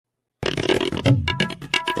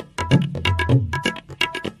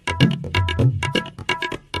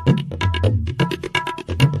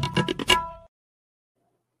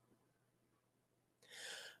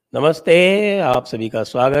नमस्ते, आप सभी का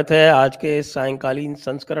स्वागत है आज के इस सायंकालीन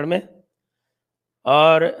संस्करण में।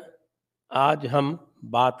 और आज हम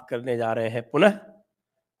बात करने जा रहे हैं पुनः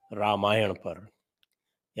रामायण पर,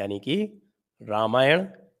 यानी कि रामायण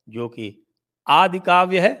जो कि आदि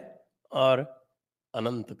काव्य है और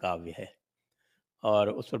अनंत काव्य है। और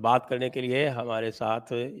उस पर बात करने के लिए हमारे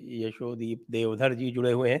साथ यशोदीप देवधर जी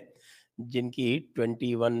जुड़े हुए हैं, जिनकी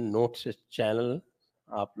 21 नोट्स चैनल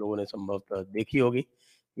आप लोगों ने संभवतः देखी होगी।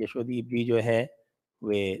 यशोदीप जी जो हैं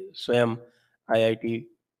वे स्वयं आईआईटी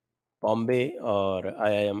बॉम्बे और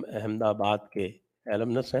आईआईएम अहमदाबाद के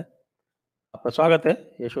एलुमनस हैं। आपका स्वागत है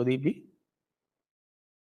यशोदीप जी।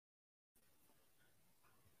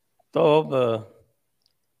 तो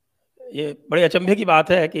ये बड़े अचंभे की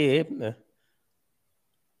बात है कि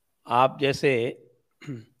आप जैसे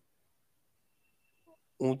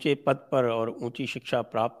ऊंचे पद पर और ऊंची शिक्षा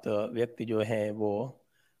प्राप्त व्यक्ति जो हैं वो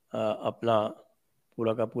अपना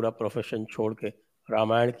पूरा का पूरा प्रोफेशन छोड़ के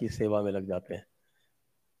रामायण की सेवा में लग जाते हैं।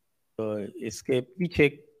 तो इसके पीछे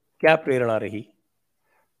क्या प्रेरणा रही?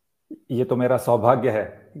 ये तो मेरा सौभाग्य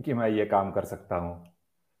है कि मैं ये काम कर सकता हूँ।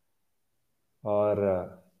 और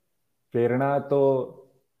प्रेरणा तो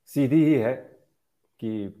सीधी ही है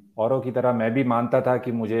कि औरों की तरह मैं भी मानता था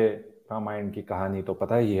कि मुझे रामायण की कहानी तो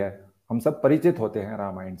पता ही है, हम सब परिचित होते हैं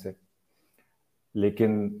रामायण से।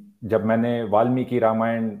 लेकिन जब मैंने वाल्मीकि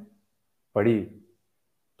रामायण पढ़ी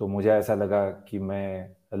तो मुझे ऐसा लगा कि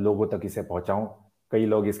मैं लोगों तक इसे पहुंचाऊं। कई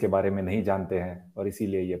लोग इसके बारे में नहीं जानते हैं और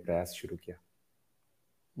इसीलिए ये प्रयास शुरू किया।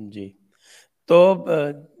 जी, तो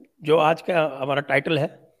जो आज का हमारा टाइटल है,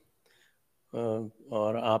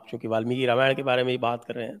 और आप चूंकि वाल्मीकि रामायण के बारे में ही बात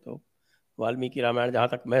कर रहे हैं, तो वाल्मीकि रामायण जहाँ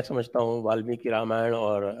तक मैं समझता हूँ, वाल्मीकि रामायण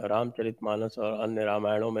और रामचरितमानस और अन्य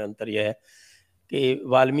रामायणों में अंतर यह है कि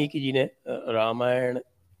वाल्मीकि जी ने रामायण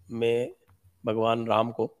में भगवान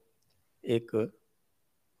राम को एक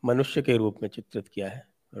मनुष्य के रूप में चित्रित किया है।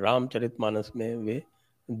 रामचरितमानस में वे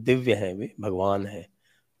दिव्य हैं, वे भगवान हैं।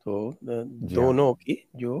 तो जी हाँ। दोनों की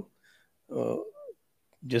जो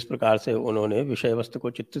जिस प्रकार से उन्होंने विषय वस्तु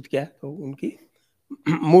को चित्रित किया है, तो उनकी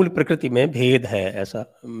मूल प्रकृति में भेद है, ऐसा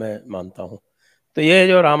मैं मानता हूँ। तो ये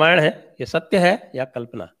जो रामायण है, ये सत्य है या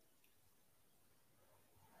कल्पना?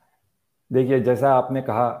 देखिए, जैसा आपने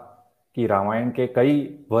कहा कि रामायण के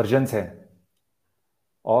कई वर्जन्स हैं,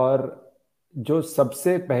 और जो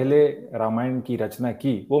सबसे पहले रामायण की रचना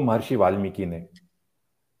की वो महर्षि वाल्मीकि ने। जी,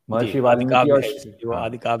 महर्षि आदि वाल्मीकि काव्य और है, इसे जो हाँ,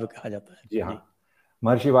 आदि काव्य कहा जाता है। जी हाँ, जी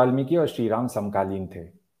महर्षि वाल्मीकि और श्री राम समकालीन थे।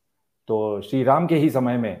 तो श्री राम के ही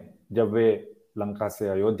समय में जब वे लंका से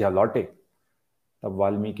अयोध्या लौटे, तब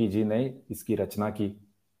वाल्मीकि जी ने इसकी रचना की।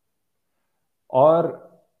 और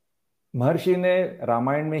महर्षि ने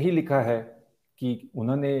रामायण में ही लिखा है कि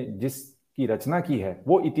उन्होंने जिसकी रचना की है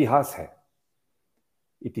वो इतिहास है।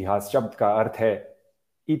 इतिहास शब्द का अर्थ है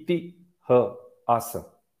इति ह आस,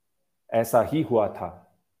 ऐसा ही हुआ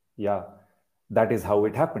था, या that is how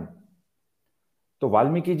it happened. तो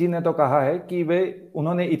वाल्मीकि जी ने तो कहा है कि वे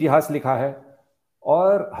उन्होंने इतिहास लिखा है,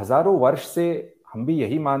 और हजारों वर्ष से हम भी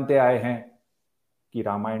यही मानते आए हैं कि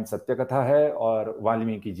रामायण सत्य कथा है और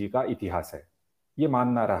वाल्मीकि जी का इतिहास है, ये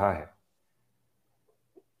मानना रहा है।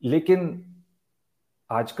 लेकिन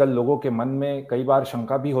आजकल लोगों के मन में कई बार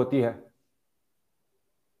शंका भी होती है।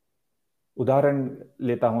 उदाहरण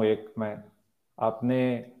लेता हूं एक मैं। आपने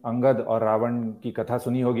अंगद और रावण की कथा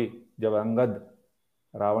सुनी होगी। जब अंगद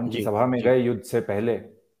रावण की जी सभा में जी गए युद्ध से पहले,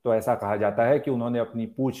 तो ऐसा कहा जाता है कि उन्होंने अपनी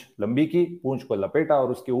पूंछ लंबी की, पूंछ को लपेटा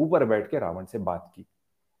और उसके ऊपर बैठ के रावण से बात की।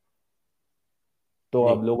 तो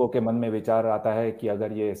जी अब लोगों के मन में विचार आता है कि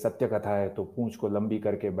अगर ये सत्य कथा है तो पूंछ को लंबी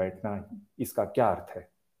करके बैठना, इसका क्या अर्थ है?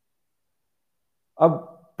 अब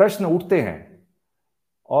प्रश्न उठते हैं।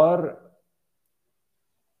 और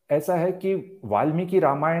ऐसा है कि वाल्मीकि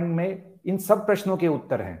रामायण में इन सब प्रश्नों के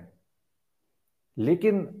उत्तर हैं।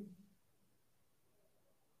 लेकिन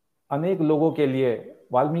अनेक लोगों के लिए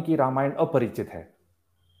वाल्मीकि रामायण अपरिचित है।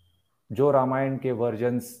 जो रामायण के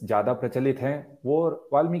वर्जन्स ज्यादा प्रचलित हैं वो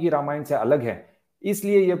वाल्मीकि रामायण से अलग हैं।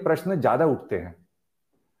 इसलिए ये प्रश्न ज्यादा उठते हैं।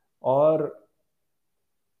 और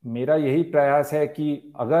मेरा यही प्रयास है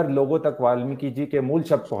कि अगर लोगों तक वाल्मीकि जी के मूल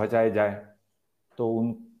शब्द पहुंचाए जाए तो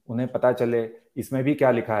उन्हें पता चले इसमें भी क्या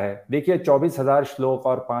लिखा है। देखिए, 24,000 श्लोक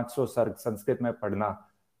और 500 सर्ग संस्कृत में पढ़ना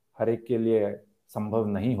हर एक के लिए संभव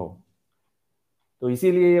नहीं हो। तो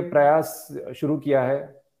इसीलिए ये प्रयास शुरू किया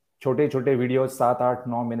है। छोटे छोटे वीडियो 7, 8,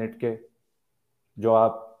 9 मिनट के, जो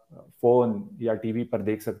आप फोन या टीवी पर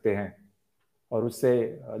देख सकते हैं, और उससे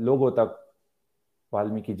लोगों तक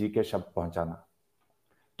वाल्मीकि जी के शब्द पहुंचाना।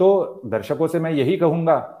 तो दर्शकों से मैं यही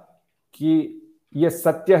कहूंगा कि ये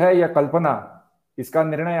सत्य है या कल्पना, इसका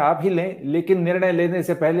निर्णय आप ही लें, लेकिन निर्णय लेने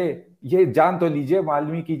से पहले ये जान तो लीजिए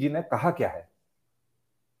वाल्मीकि जी ने कहा क्या है।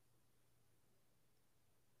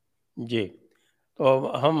 जी, तो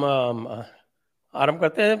हम आरंभ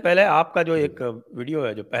करते हैं। पहले आपका जो एक वीडियो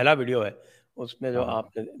है, जो पहला वीडियो है, उसमें जो हाँ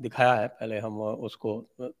आपने दिखाया है, पहले हम उसको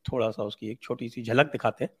थोड़ा सा उसकी एक छोटी सी झलक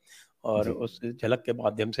दिखाते हैं और जी उस झलक के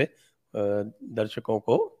माध्यम से दर्शकों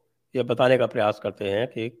को ये बताने का प्रयास करते हैं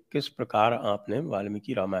कि किस प्रकार आपने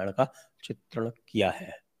वाल्मीकि रामायण का चित्रण किया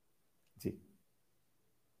है। जी।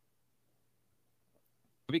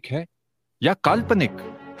 वास्तविक है या काल्पनिक?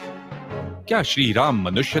 क्या श्री राम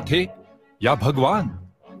मनुष्य थे या भगवान?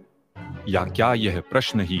 या क्या यह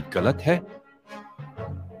प्रश्न ही गलत है?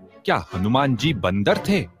 क्या हनुमान जी बंदर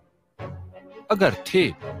थे? अगर थे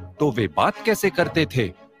तो वे बात कैसे करते थे?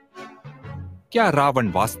 क्या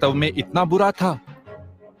रावण वास्तव में इतना बुरा था?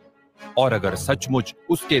 और अगर सचमुच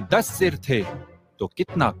उसके 10 सिर थे तो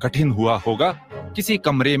कितना कठिन हुआ होगा किसी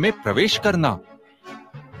कमरे में प्रवेश करना,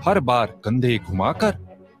 हर बार कंधे घुमाकर।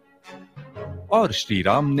 और श्री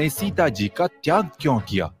राम ने सीता जी का त्याग क्यों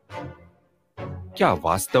किया? क्या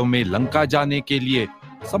वास्तव में लंका जाने के लिए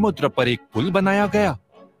समुद्र पर एक पुल बनाया गया?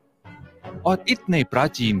 और इतने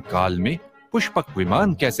प्राचीन काल में पुष्पक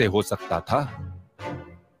विमान कैसे हो सकता था?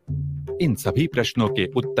 इन सभी प्रश्नों के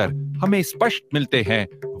उत्तर हमें स्पष्ट मिलते हैं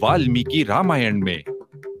वाल्मीकि रामायण में।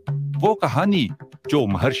 वो कहानी जो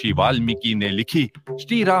महर्षि वाल्मीकि ने लिखी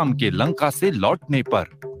श्री राम के लंका से लौटने पर,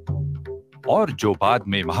 और जो बाद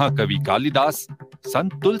में महाकवि कालिदास,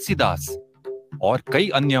 संत तुलसीदास और कई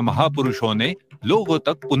अन्य महापुरुषों ने लोगों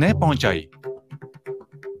तक पुनः पहुंचाई।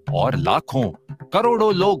 और लाखों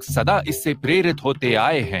करोड़ों लोग सदा इससे प्रेरित होते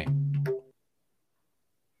आए हैं।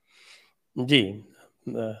 जी,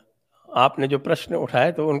 आपने जो प्रश्न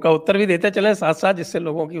उठाए तो उनका उत्तर भी देते चलें साथ साथ, जिससे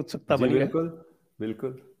लोगों की उत्सुकता जी बनी रहे। बिल्कुल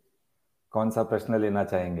बिल्कुल। कौन सा प्रश्न लेना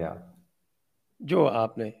चाहेंगे आप? जो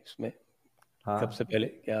आपने इसमें हाँ, सबसे पहले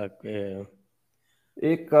क्या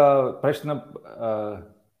एक प्रश्न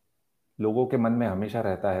लोगों के मन में हमेशा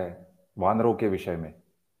रहता है वानरों के विषय में,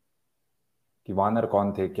 कि वानर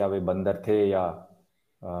कौन थे? क्या वे बंदर थे या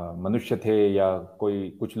मनुष्य थे, या कोई,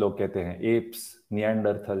 कुछ लोग कहते हैं एप्स,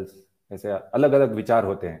 निएंडरथल्स, ऐसे अलग अलग विचार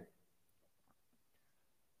होते हैं।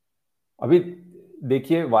 अभी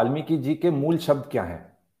देखिए वाल्मीकि जी के मूल शब्द क्या हैं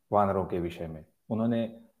वानरों के विषय में, उन्होंने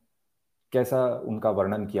कैसा उनका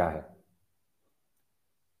वर्णन किया है।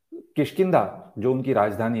 किष्किंधा जो उनकी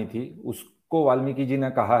राजधानी थी, उसको वाल्मीकि जी ने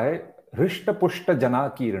कहा है हृष्ट पुष्ट जना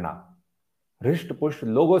कीर्णा। हृष्ट पुष्ट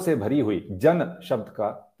लोगों से भरी हुई, जन शब्द का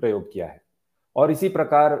प्रयोग किया है। और इसी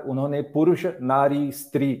प्रकार उन्होंने पुरुष, नारी,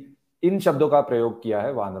 स्त्री, इन शब्दों का प्रयोग किया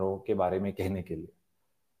है वानरों के बारे में कहने के लिए।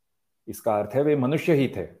 इसका अर्थ है वे मनुष्य ही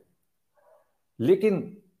थे। लेकिन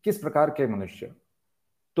किस प्रकार के मनुष्य?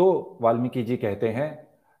 तो वाल्मीकि जी कहते हैं,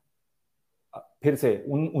 फिर से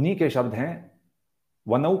उन्हीं के शब्द हैं,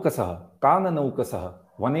 वनौकसः काननौकसः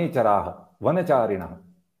वने चराः वनचारिणः।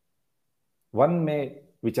 वन में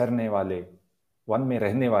विचरने वाले, वन में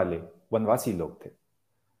रहने वाले वनवासी लोग थे।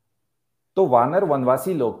 तो वानर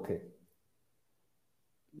वनवासी लोग थे।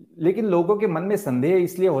 लेकिन लोगों के मन में संदेह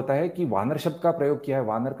इसलिए होता है कि वानर शब्द का प्रयोग किया है,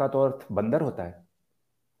 वानर का तो अर्थ बंदर होता है।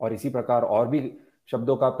 और इसी प्रकार और भी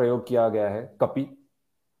शब्दों का प्रयोग किया गया है, कपि,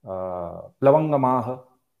 प्लवंगमाह,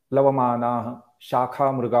 प्लवमानाह,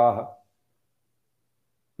 शाखा मृगाह।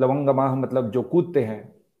 प्लवंगमाह मतलब जो कूदते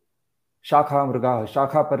हैं, शाखा मृगाह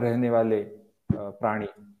शाखा पर रहने वाले प्राणी।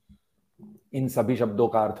 इन सभी शब्दों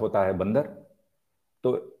का अर्थ होता है बंदर।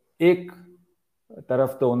 तो एक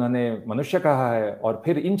तरफ तो उन्होंने मनुष्य कहा है, और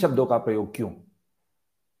फिर इन शब्दों का प्रयोग क्यों?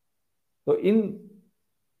 तो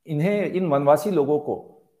इन वनवासी लोगों को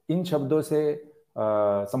इन शब्दों से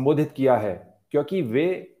संबोधित किया है क्योंकि वे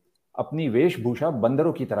अपनी वेशभूषा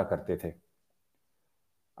बंदरों की तरह करते थे।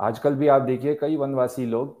 आजकल भी आप देखिए कई वनवासी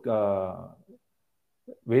लोग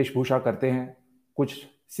वेशभूषा करते हैं, कुछ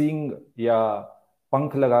सींग या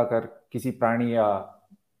पंख लगाकर किसी प्राणी या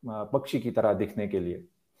पक्षी की तरह दिखने के लिए।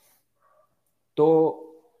 तो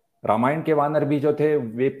रामायण के वानर भी जो थे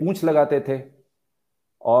वे पूंछ लगाते थे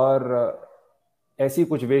और ऐसी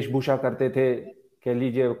कुछ वेशभूषा करते थे, कह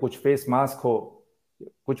लीजिए कुछ फेस मास्क हो,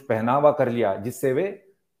 कुछ पहनावा कर लिया जिससे वे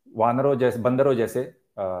वानरों जैसे, बंदरों जैसे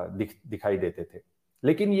दिखाई देते थे।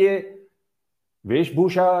 लेकिन ये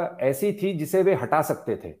वेशभूषा ऐसी थी जिसे वे हटा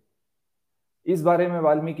सकते थे। इस बारे में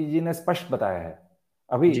वाल्मीकि जी ने स्पष्ट बताया है।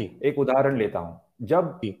 अभी जी एक उदाहरण लेता हूं।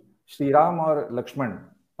 जब जी श्री राम और लक्ष्मण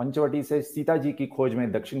पंचवटी से सीता जी की खोज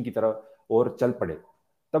में दक्षिण की तरफ और चल पड़े,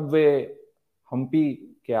 तब वे हम्पी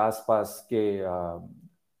के आसपास के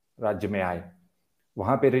राज्य में आए।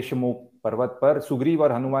 वहां पे ऋषिमुख पर्वत पर सुग्रीव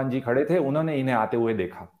और हनुमान जी खड़े थे, उन्होंने इन्हें आते हुए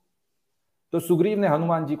देखा। तो सुग्रीव ने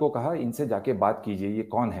हनुमान जी को कहा, इनसे जाके बात कीजिए, ये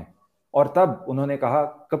कौन है। और तब उन्होंने कहा,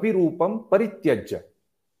 कपि रूपम परित्यज्य,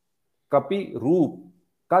 कपि रूप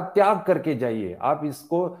का त्याग करके जाइए, आप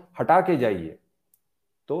इसको हटा के जाइए।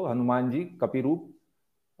 तो हनुमान जी कपि रूप,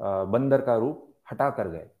 बंदर का रूप हटा कर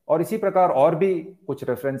गए। और इसी प्रकार और भी कुछ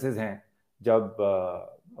रेफरेंसेस हैं, जब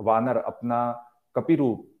वानर अपना कपि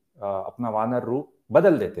रूप, अपना वानर रूप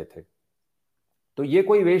बदल देते थे। तो ये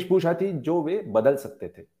कोई वेशभूषा थी जो वे बदल सकते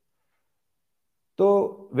थे।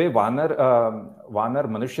 तो वे वानर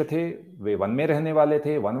मनुष्य थे, वे वन में रहने वाले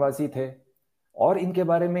थे, वनवासी थे। और इनके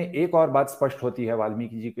बारे में एक और बात स्पष्ट होती है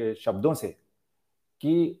वाल्मीकि जी के शब्दों से,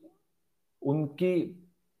 कि उनकी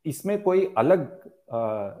इसमें कोई अलग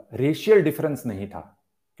रेशियल डिफरेंस नहीं था।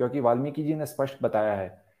 क्योंकि वाल्मीकि जी ने स्पष्ट बताया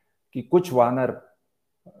है कि कुछ वानर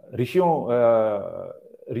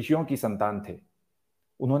ऋषियों की संतान थे।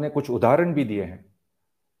 उन्होंने कुछ उदाहरण भी दिए हैं।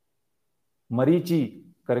 मरीचि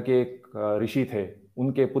करके एक ऋषि थे,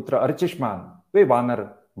 उनके पुत्र अर्चिष्मान, वे वानर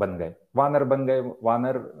बन गए।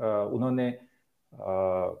 उन्होंने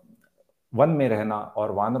वन में रहना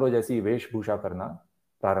और वानरों जैसी वेशभूषा करना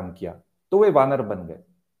प्रारंभ किया, तो वे वानर बन गए।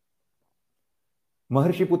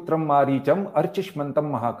 महर्षि पुत्रम मारीचम अर्चिष्मंतम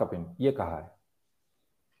महाकपिम, ये कहा है।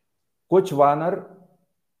 कुछ वानर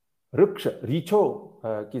रीछों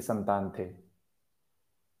की संतान थे,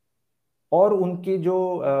 और उनके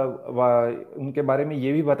जो उनके बारे में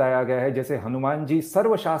ये भी बताया गया है, जैसे हनुमान जी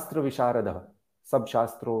सर्वशास्त्र विशारद, सब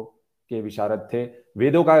शास्त्रों के विशारद थे,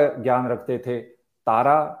 वेदों का ज्ञान रखते थे।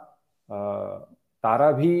 तारा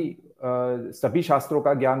भी सभी शास्त्रों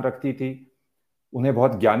का ज्ञान रखती थी, उन्हें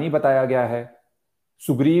बहुत ज्ञानी बताया गया है।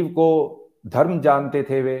 सुग्रीव को धर्म जानते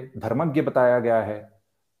थे, वे धर्मज्ञ बताया गया है।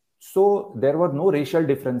 So there were no racial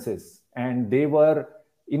differences and they were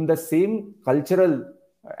in the same cultural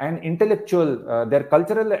and intellectual, their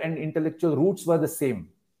cultural and intellectual roots were the same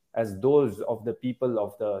as those of the people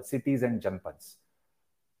of the cities and जनपद्स।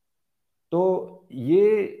 तो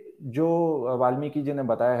ये जो वाल्मीकि जी ने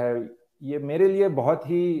बताया है, ये मेरे लिए बहुत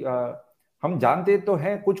ही हम जानते तो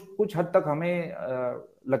हैं, कुछ कुछ हद तक हमें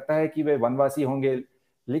लगता है कि वे वनवासी होंगे,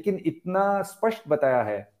 लेकिन इतना स्पष्ट बताया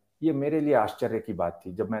है, ये मेरे लिए आश्चर्य की बात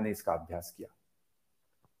थी जब मैंने इसका अभ्यास किया।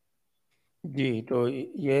 जी, तो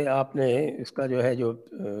ये आपने इसका जो है, जो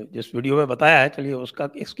जिस वीडियो में बताया है, चलिए उसका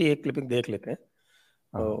इसकी एक क्लिपिंग देख लेते हैं,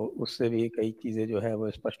 तो उससे भी कई चीज़ें जो है वो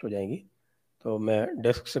स्पष्ट हो जाएंगी। तो मैं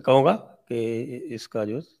डेस्क से कहूँगा कि इसका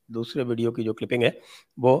जो दूसरे वीडियो की जो क्लिपिंग है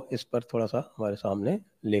वो इस पर थोड़ा सा हमारे सामने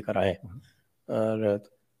लेकर आए, और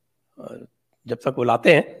जब तक वो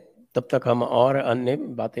लाते हैं तब तक हम और अन्य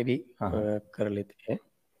बातें भी कर लेते हैं।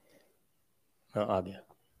 हाँ, आ गया।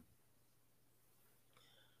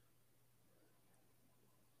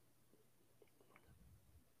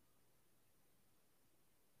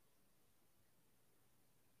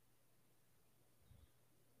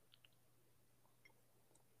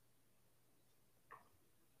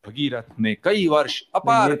 भगीरथ ने कई वर्ष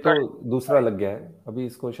अपार ये तो दूसरा लग गया है, अभी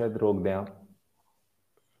इसको शायद रोक दें आप।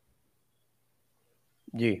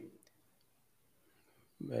 जी,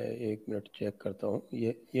 मैं 1 मिनट चेक करता हूँ।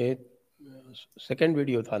 ये सेकंड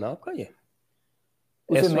वीडियो था ना आपका, ये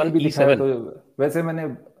उसे नहीं भी दिखाया, S1E7। तो वैसे मैंने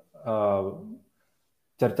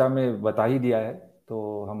चर्चा में बता ही दिया है,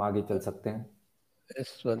 तो हम आगे चल सकते हैं।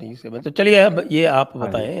 S1E7, तो चलिए अब ये आप हाँ जी।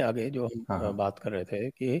 बताएं आगे, जो हम हाँ। बात कर रहे थे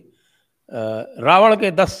कि रावण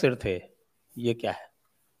के 10 सिर थे, ये क्या है?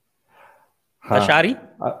 हाँ, दशारी,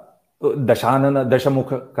 दशानन,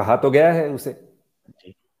 दशमुख कहा तो गया है उसे।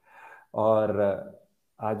 जी। और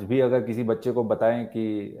आज भी अगर किसी बच्चे को बताएं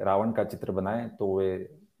कि रावण का चित्र बनाएं, तो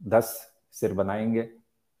वे 10 सिर बनाएंगे,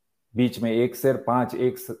 बीच में एक सिर, 5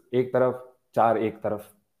 एक तरफ, 4 एक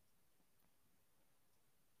तरफ।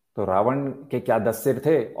 तो रावण के क्या 10 सिर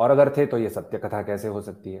थे? और अगर थे तो ये सत्य कथा कैसे हो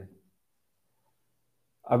सकती है?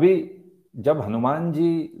 अभी जब हनुमान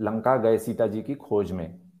जी लंका गए सीता जी की खोज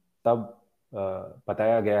में, तब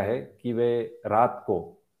बताया गया है कि वे रात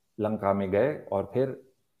को लंका में गए और फिर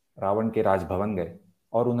रावण के राजभवन गए,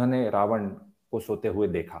 और उन्होंने रावण को सोते हुए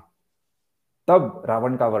देखा। तब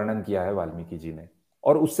रावण का वर्णन किया है वाल्मीकि जी ने,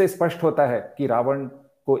 और उससे स्पष्ट होता है कि रावण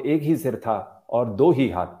को एक ही सिर था और 2 ही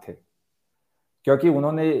हाथ थे। क्योंकि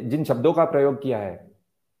उन्होंने जिन शब्दों का प्रयोग किया है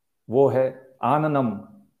वो है आननम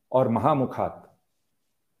और महामुखात,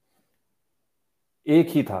 एक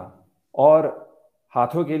ही था। और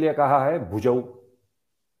हाथों के लिए कहा है भुजौ।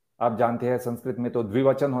 आप जानते हैं संस्कृत में तो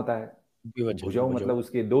द्विवचन होता है, भुजौ मतलब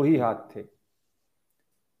उसके 2 ही हाथ थे।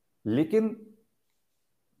 लेकिन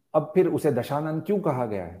अब फिर उसे दशानन क्यों कहा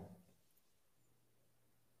गया है?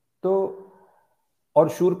 तो और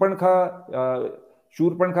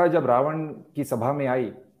शूर्पणखा जब रावण की सभा में आई,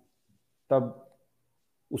 तब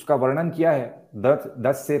उसका वर्णन किया है,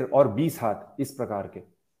 10 सिर और 20 हाथ, इस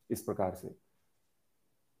प्रकार से।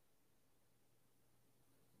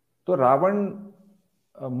 तो रावण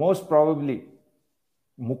मोस्ट प्रोबेबली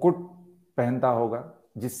मुकुट पहनता होगा,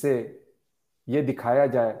 जिससे ये दिखाया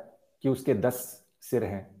जाए कि उसके 10 सिर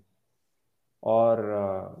हैं, और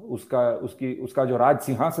उसका जो राज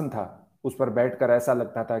सिंहासन था उस पर बैठकर ऐसा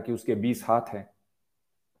लगता था कि उसके 20 हाथ हैं।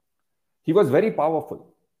 He was very powerful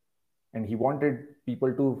and he wanted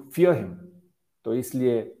people to fear him, तो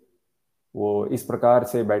इसलिए वो इस प्रकार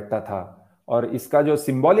से बैठता था। और इसका जो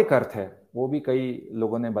सिंबॉलिक अर्थ है वो भी कई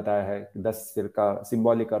लोगों ने बताया है कि 10 सिर का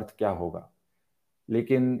सिंबॉलिक अर्थ क्या होगा,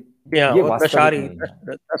 लेकिन हाँ, ये वो वास्तविक दशारी नहीं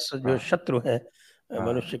है। 10 जो हाँ, शत्रु हैं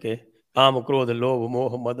मनुष्य हाँ, के, काम क्रोध लोभ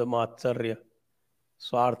मोह मद मात्सर्य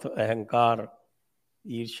स्वार्थ अहंकार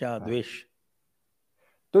ईर्ष्या हाँ। द्वेष।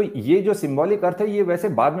 तो ये जो सिंबॉलिक अर्थ है ये वैसे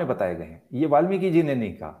बाद में बताए गए हैं, ये वाल्मीकि जी ने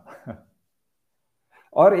नहीं कहा।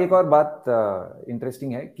 और एक और बात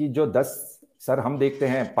इंटरेस्टिंग है कि जो 10 सर हम देखते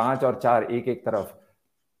हैं, 5 और 4 एक एक तरफ,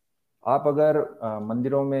 आप अगर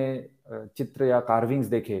मंदिरों में चित्र या कार्विंग्स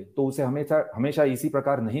देखें तो उसे हमेशा हमेशा इसी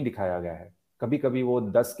प्रकार नहीं दिखाया गया है। कभी कभी वो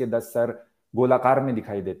 10 के 10 सर गोलाकार में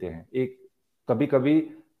दिखाई देते हैं, एक कभी कभी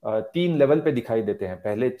 3 लेवल पे दिखाई देते हैं,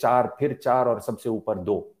 पहले 4 फिर 4 और सबसे ऊपर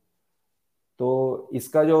 2। तो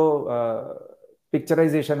इसका जो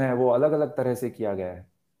पिक्चराइजेशन है वो अलग अलग तरह से किया गया है।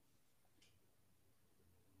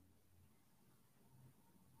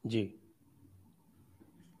 जी,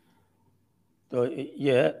 तो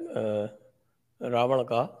यह रावण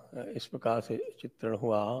का इस प्रकार से चित्रण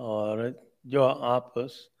हुआ। और जो आप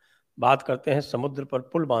बात करते हैं समुद्र पर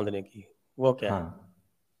पुल बांधने की, वो क्या है? हाँ,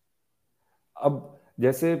 अब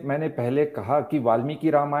जैसे मैंने पहले कहा कि वाल्मीकि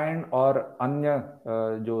रामायण और अन्य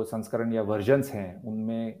जो संस्करण या वर्जन्स हैं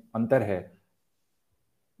उनमें अंतर है,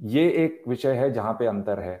 ये एक विषय है जहाँ पे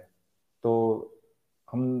अंतर है। तो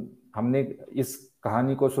हम हमने इस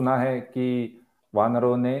कहानी को सुना है कि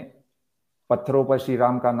वानरों ने पत्थरों पर श्री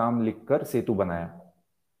राम का नाम लिखकर सेतु बनाया,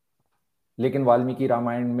 लेकिन वाल्मीकि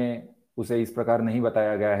रामायण में उसे इस प्रकार नहीं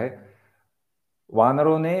बताया गया है।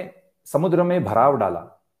 वानरों ने समुद्र में भराव डाला,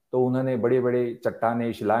 तो उन्होंने बड़े बड़े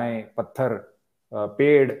चट्टाने, शिलाएं, पत्थर,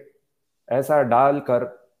 पेड़ ऐसा डालकर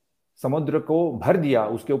समुद्र को भर दिया,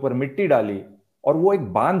 उसके ऊपर मिट्टी डाली और वो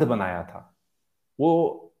एक बांध बनाया था।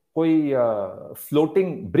 वो कोई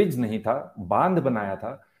फ्लोटिंग ब्रिज नहीं था, बांध बनाया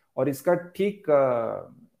था। और इसका ठीक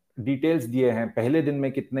डिटेल्स दिए हैं, पहले दिन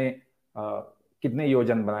में कितने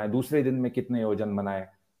योजन बनाए, दूसरे दिन में कितने योजन बनाए,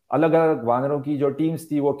 अलग अलग वानरों की जो टीम्स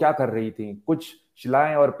थी वो क्या कर रही थी, कुछ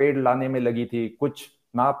शिलाएं और पेड़ लाने में लगी थी, कुछ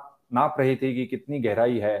नाप नाप रही थी कि कितनी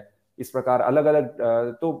गहराई है। इस प्रकार अलग अलग,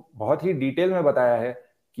 तो बहुत ही डिटेल में बताया है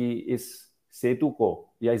कि इस सेतु को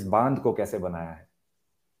या इस बांध को कैसे बनाया है।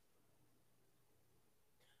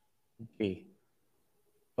 जी,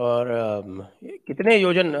 और कितने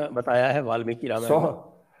योजन बताया है वाल्मीकि सौ रामायण में?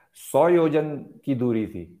 100 योजन की दूरी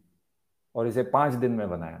थी और इसे 5 दिन में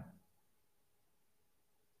बनाया।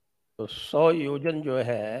 तो 100 योजन जो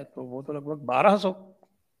है तो वो तो लगभग 1200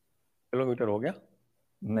 किलोमीटर हो गया।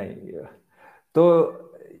 नहीं, तो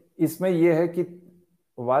इसमें यह है कि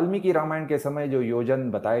वाल्मीकि रामायण के समय जो योजन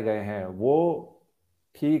बताए गए हैं वो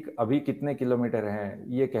ठीक अभी कितने किलोमीटर हैं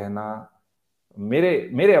ये कहना मेरे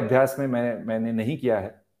मेरे अभ्यास में मैंने नहीं किया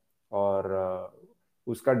है। और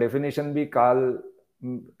उसका डेफिनेशन भी काल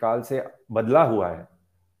काल से बदला हुआ है,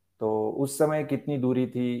 तो उस समय कितनी दूरी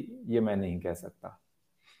थी ये मैं नहीं कह सकता।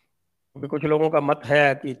 क्योंकि कुछ लोगों का मत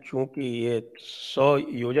है कि चूंकि ये 100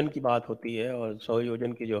 योजन की बात होती है और 100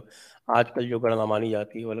 योजन की जो आजकल जो गणना मानी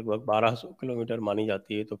जाती है वो लगभग 1200 किलोमीटर मानी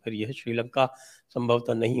जाती है, तो फिर यह श्रीलंका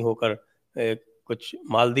संभवतः नहीं होकर कुछ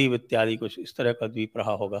मालदीव इत्यादि कुछ इस तरह का द्वीप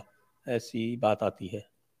रहा होगा, ऐसी बात आती है।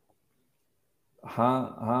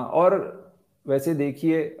 हाँ, हाँ, और वैसे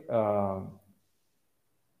देखिए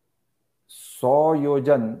 100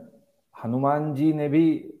 योजन हनुमान जी ने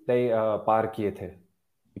भी पार किए थे।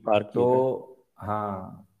 पार किए थे। तो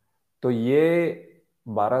हाँ, तो ये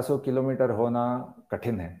 1200 किलोमीटर होना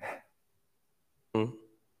कठिन है। हम्म।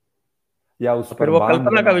 या उस तो पर फिर वो बांध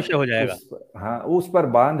कल्पना का बना, विषय हो जाएगा। हाँ, उस पर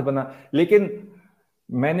बांध बना। लेकिन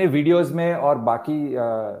मैंने वीडियोस में और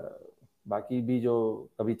बाकी भी जो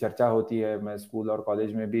कभी चर्चा होती है, मैं स्कूल और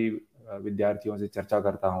कॉलेज में भी विद्यार्थियों से चर्चा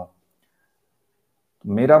करता हूँ, तो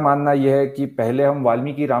मेरा मानना यह है कि पहले हम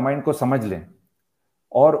वाल्मीकि रामायण को समझ लें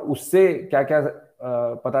और उससे क्या क्या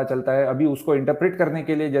पता चलता है। अभी उसको इंटरप्रेट करने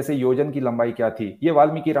के लिए जैसे योजन की लंबाई क्या थी, ये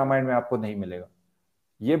वाल्मीकि रामायण में आपको नहीं मिलेगा,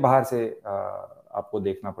 ये बाहर से आपको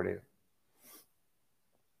देखना पड़ेगा।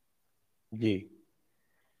 जी,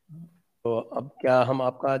 तो अब क्या हम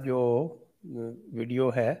आपका जो वीडियो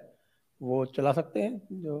है वो चला सकते हैं,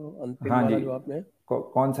 जो अंतिम हाँ वाला जी, जो आपने।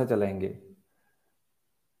 कौन सा चलाएंगे?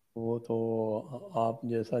 वो तो आप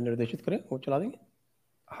जैसा निर्देशित करें वो चला देंगे।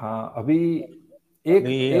 हाँ, अभी एक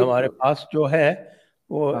अभी एक हमारे पास जो है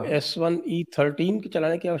वो हाँ, S1E13 की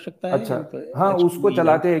चलाने की आवश्यकता है, अच्छा, नहीं तो हाँ उसको H2E नहीं।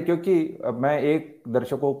 चलाते हैं, क्योंकि मैं एक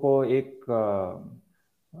दर्शकों को एक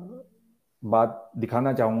बात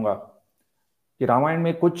दिखाना चाहूंगा कि रामायण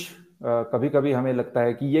में कुछ कभी कभी हमें लगता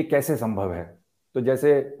है कि ये कैसे संभव है। तो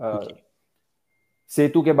जैसे जी।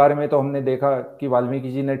 सेतु के बारे में तो हमने देखा कि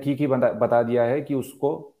वाल्मीकि जी ने ठीक ही बता दिया है कि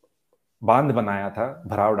उसको बांध बनाया था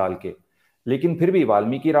भराव डाल के। लेकिन फिर भी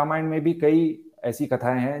वाल्मीकि रामायण में भी कई ऐसी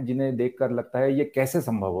कथाएं हैं जिन्हें देखकर लगता है ये कैसे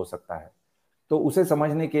संभव हो सकता है। तो उसे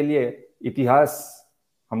समझने के लिए इतिहास,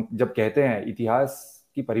 हम जब कहते हैं इतिहास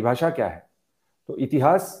की परिभाषा क्या है, तो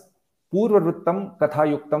इतिहास पूर्ववृत्तम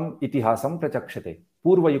कथायुक्तम इतिहासम प्रचक्षते।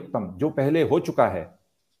 पूर्वयुक्तम जो पहले हो चुका है,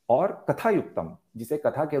 और कथायुक्तम जिसे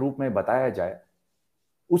कथा के रूप में बताया जाए,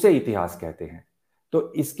 उसे इतिहास कहते हैं।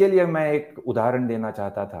 तो इसके लिए मैं एक उदाहरण देना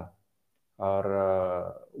चाहता था, और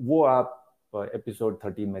वो आप एपिसोड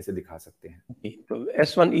 13 में से दिखा सकते हैं। जी, तो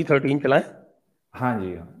S1E13 चलाएं। हाँ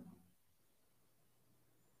जी, हाँ।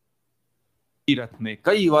 भगीरथ ने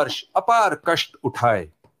कई वर्ष अपार कष्ट उठाए,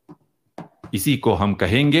 इसी को हम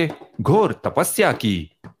कहेंगे घोर तपस्या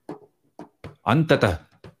की। अंततः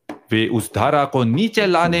वे उस धारा को नीचे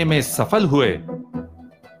लाने में सफल हुए।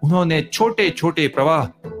 उन्होंने छोटे छोटे प्रवाह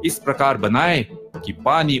इस प्रकार बनाए कि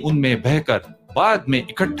पानी उनमें बहकर बाद में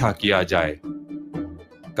इकट्ठा किया जाए।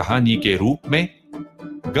 कहानी के रूप में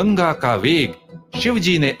गंगा का वेग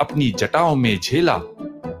शिवजी ने अपनी जटाओं में झेला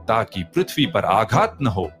ताकि पृथ्वी पर आघात न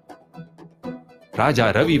हो। राजा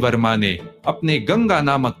रवि वर्मा ने अपने गंगा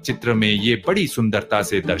नामक चित्र में ये बड़ी सुंदरता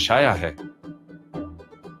से दर्शाया है।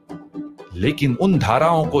 लेकिन उन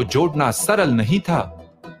धाराओं को जोड़ना सरल नहीं था।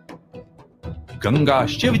 गंगा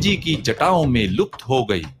शिवजी की जटाओं में लुप्त हो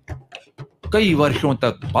गई, कई वर्षों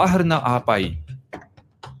तक बाहर न आ पाई।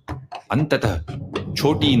 अंततः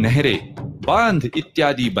छोटी नहरें, बांध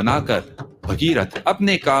इत्यादि बनाकर भगीरथ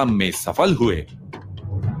अपने काम में सफल हुए।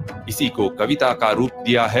 इसी को कविता का रूप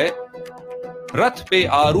दिया है। रथ पे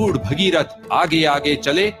आरूढ़ भगीरथ आगे आगे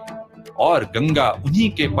चले और गंगा उन्हीं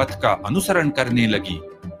के पथ का अनुसरण करने लगी।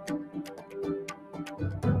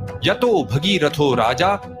 यतो भगीरथो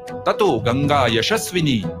राजा ततो गंगा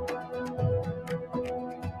यशस्विनी।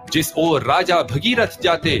 जिस ओर राजा भगीरथ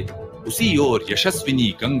जाते उसी ओर यशस्विनी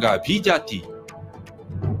गंगा भी जाती।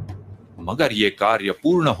 मगर यह कार्य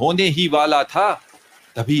पूर्ण होने ही वाला था,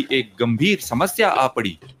 तभी एक गंभीर समस्या आ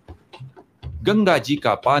पड़ी। गंगा जी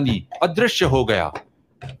का पानी अदृश्य हो गया।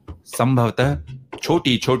 संभवतः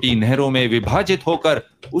छोटी छोटी नहरों में विभाजित होकर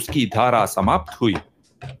उसकी धारा समाप्त हुई।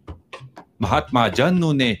 महात्मा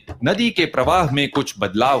जन्नू ने नदी के प्रवाह में कुछ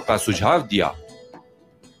बदलाव का सुझाव दिया,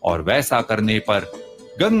 और वैसा करने पर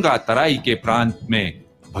गंगा तराई के प्रांत में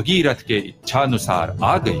भगीरथ के इच्छानुसार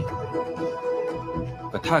आ गई।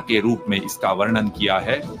 कथा के रूप में इसका वर्णन किया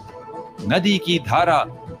है। नदी की धारा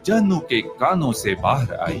जन्नू के कानों से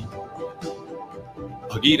बाहर आई।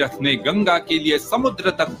 भगीरथ ने गंगा के लिए समुद्र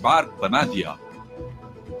तक मार्ग बना दिया,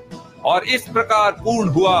 और इस प्रकार पूर्ण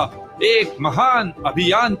हुआ एक महान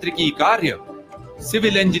अभियांत्रिकी कार्य,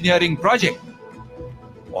 सिविल इंजीनियरिंग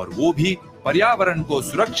प्रोजेक्ट, और वो भी पर्यावरण को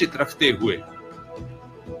सुरक्षित रखते हुए।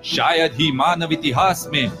 शायद ही मानव इतिहास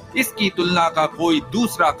में इसकी तुलना का कोई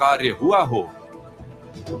दूसरा कार्य हुआ हो।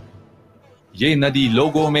 ये नदी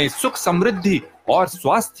लोगों में सुख समृद्धि और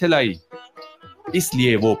स्वास्थ्य लाई,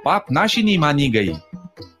 इसलिए वो पापनाशिनी मानी गई।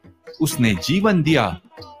 उसने जीवन दिया,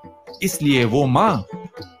 इसलिए वो मां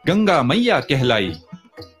गंगा मैया कहलाई।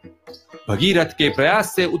 भगीरथ के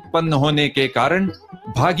प्रयास से उत्पन्न होने के कारण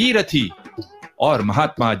भागीरथी, और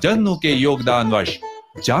महात्मा जन्नू के योगदानवश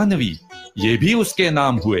जानवी, ये भी उसके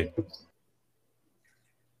नाम हुए।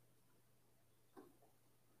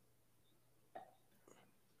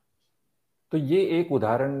 तो ये एक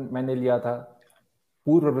उदाहरण मैंने लिया था,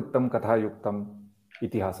 पूर्ववृत्तम कथायुक्तम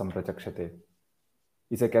इतिहासम प्रचक्षते।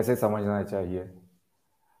 इसे कैसे समझना चाहिए।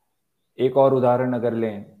 एक और उदाहरण अगर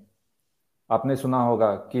लें, आपने सुना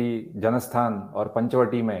होगा कि जनस्थान और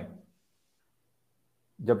पंचवटी में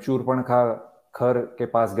जब शूर्पणखा खर के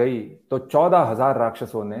पास गई तो 14,000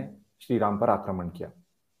 राक्षसों ने श्री राम पर आक्रमण किया।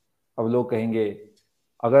 अब लोग कहेंगे,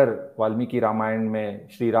 अगर वाल्मीकि रामायण में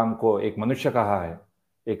श्री राम को एक मनुष्य कहा है,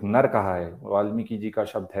 एक नर कहा है, वाल्मीकि जी का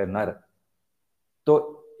शब्द है नर,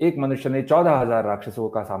 तो एक मनुष्य ने 14,000 राक्षसों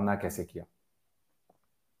का सामना कैसे किया।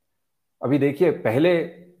 अभी देखिए, पहले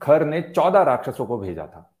खर ने 14 राक्षसों को भेजा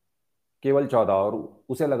था, केवल 14, और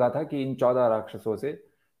उसे लगा था कि इन 14 राक्षसों से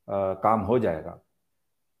काम हो जाएगा।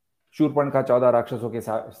 शूर्पणखा 14 राक्षसों के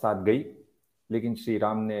साथ गई, लेकिन श्री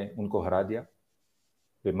राम ने उनको हरा दिया,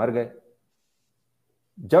 वे मर गए।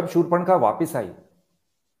 जब शूर्पणखा वापस आई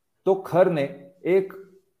तो खर ने एक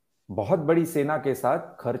बहुत बड़ी सेना के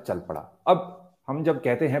साथ खर चल पड़ा। अब हम जब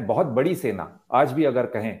कहते हैं बहुत बड़ी सेना, आज भी अगर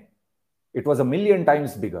कहें इट वॉज 1,000,000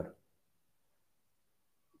 टाइम्स बिगर,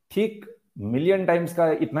 ठीक 1,000,000 टाइम्स का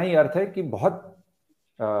इतना ही अर्थ है कि बहुत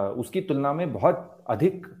उसकी तुलना में बहुत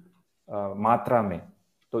अधिक मात्रा में।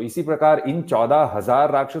 तो इसी प्रकार इन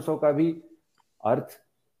 14,000 राक्षसों का भी अर्थ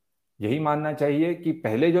यही मानना चाहिए कि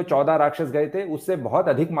पहले जो 14 राक्षस गए थे उससे बहुत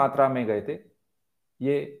अधिक मात्रा में गए थे।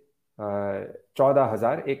 ये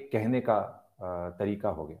 14,000 एक कहने का तरीका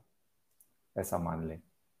हो गया, ऐसा मान लें।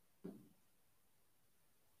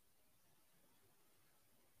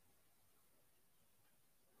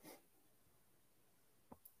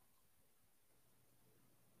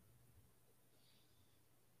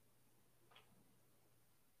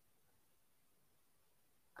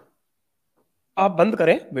 आप बंद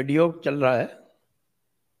करें, वीडियो चल रहा है।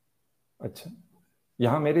 अच्छा,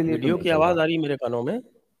 यहां मेरे लिए तो वीडियो नहीं की चल आवाज रहा। आ रही मेरे कानों में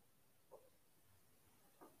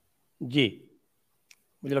जी।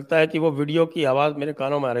 मुझे लगता है कि वो वीडियो की आवाज मेरे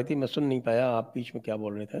कानों में आ रही थी, मैं सुन नहीं पाया आप बीच में क्या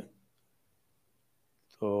बोल रहे थे।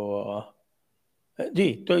 तो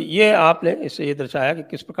जी, तो ये आपने इससे ये दर्शाया कि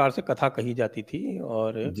किस प्रकार से कथा कही जाती थी।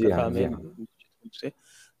 और जी हाँ, कथा जी में हाँ। निश्चित रूप से,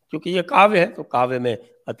 क्योंकि ये काव्य है तो काव्य में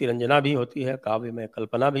अतिरंजना भी होती है, काव्य में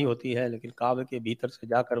कल्पना भी होती है, लेकिन काव्य के भीतर से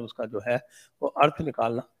जाकर उसका जो है वो अर्थ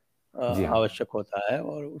निकालना जी हाँ। आवश्यक होता है।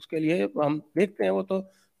 और उसके लिए हम देखते हैं वो तो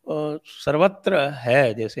सर्वत्र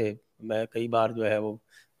है। जैसे मैं कई बार जो है वो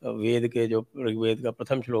वेद के जो ऋग्वेद का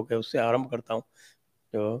प्रथम श्लोक है उससे आरंभ करता हूँ।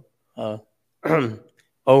 तो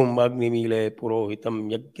ओम अग्निमीले पुरोहितम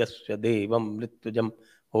यज्ञस्य देवम मृत्युजम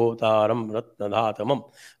होतारम रत्नधातमम।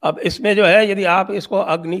 अब इसमें जो है यदि आप इसको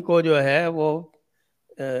अग्नि को जो है वो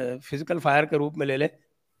फिजिकल फायर के रूप में ले लें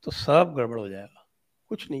तो सब गड़बड़ हो जाएगा,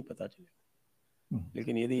 कुछ नहीं पता चलेगा।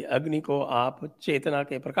 लेकिन यदि अग्नि को आप चेतना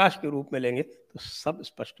के प्रकाश के रूप में लेंगे तो सब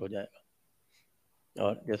स्पष्ट हो जाएगा।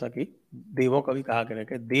 और जैसा कि देवों का भी कहा करें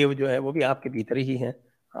कि देव जो है वो भी आपके भीतर ही हैं,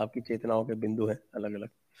 आपकी चेतनाओं के बिंदु हैं अलग अलग।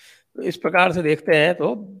 तो इस प्रकार से देखते हैं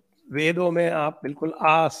तो वेदों में आप बिल्कुल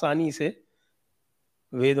आसानी से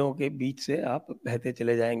वेदों के बीच से आप बहते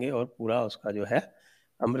चले जाएंगे और पूरा उसका जो है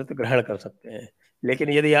अमृत ग्रहण कर सकते हैं। लेकिन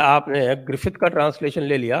यदि आपने ग्रिफिथ का ट्रांसलेशन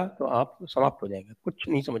ले लिया तो आप समाप्त हो जाएंगे, कुछ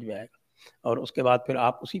नहीं समझ में आएगा। और उसके बाद फिर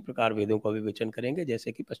आप उसी प्रकार वेदों का विवेचन करेंगे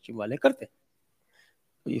जैसे कि पश्चिम वाले करते हैं।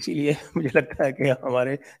 तो इसीलिए मुझे लगता है कि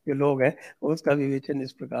हमारे जो लोग हैं उसका विवेचन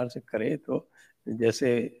इस प्रकार से करें तो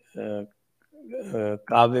जैसे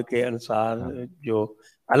काव्य के अनुसार हाँ। जो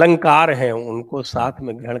अलंकार हैं उनको साथ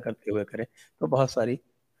में ग्रहण करते हुए करें तो बहुत सारी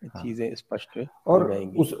हाँ। चीजें स्पष्ट और हो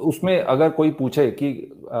जाएंगी। उसमें अगर कोई पूछे कि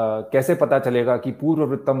कैसे पता चलेगा कि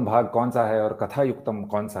पूर्ववृत्तम भाग कौन सा है और कथा युक्तम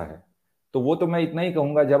कौन सा है, तो वो तो मैं इतना ही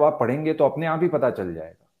कहूंगा, जब आप पढ़ेंगे तो अपने आप ही पता चल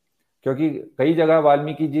जाएगा। क्योंकि कई जगह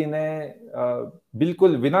वाल्मीकि जी ने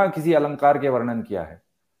बिल्कुल बिना किसी अलंकार के वर्णन किया है।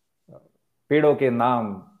 पेड़ों के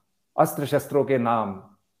नाम, अस्त्र शस्त्रों के नाम,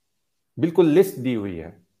 बिल्कुल लिस्ट दी हुई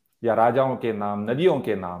है, या राजाओं के नाम, नदियों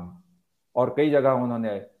के नाम। और कई जगह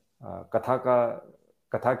उन्होंने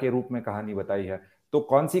कथा के रूप में कहानी बताई है। तो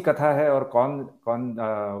कौन सी कथा है और कौन कौन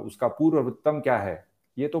उसका पूर्व वृत्तम क्या है,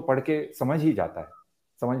 ये तो पढ़ के समझ ही जाता है,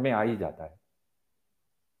 समझ में आ ही जाता है।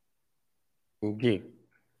 जी।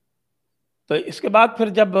 तो इसके बाद फिर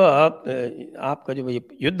जब आपका जो ये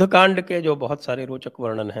युद्ध कांड के जो बहुत सारे रोचक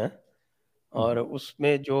वर्णन हैं और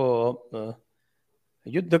उसमें जो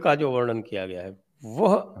युद्ध का जो वर्णन किया गया है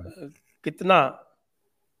वह कितना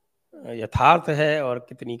यथार्थ है और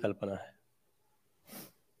कितनी कल्पना है।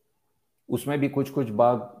 उसमें भी कुछ कुछ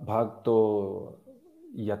भाग भाग तो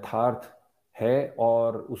यथार्थ है,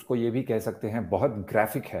 और उसको ये भी कह सकते हैं बहुत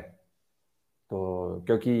ग्राफिक है। तो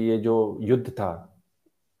क्योंकि ये जो युद्ध था,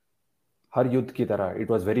 हर युद्ध की तरह इट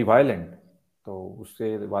वॉज वेरी वायलेंट, तो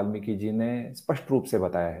उससे वाल्मीकि जी ने स्पष्ट रूप से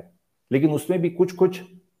बताया है। लेकिन उसमें भी कुछ कुछ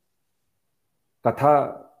कथा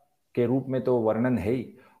के रूप में तो वर्णन है ही।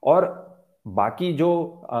 और बाकी जो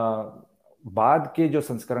बाद के जो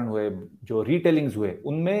संस्करण हुए, जो रीटेलिंग्स हुए,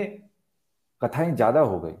 उनमें कथाएं ज्यादा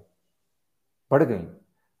हो गई, बढ़ गई।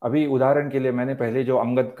 अभी उदाहरण के लिए मैंने पहले जो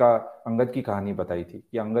अंगद की कहानी बताई थी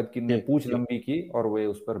कि अंगद की ने जी पूंछ जी लंबी की और वे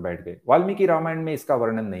उस पर बैठ गए। वाल्मीकि रामायण में इसका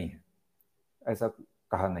वर्णन नहीं है, ऐसा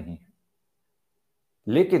कहा नहीं है।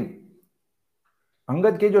 लेकिन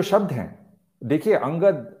अंगद के जो शब्द हैं, देखिए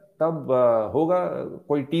अंगद तब होगा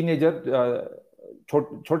कोई टीनेजर,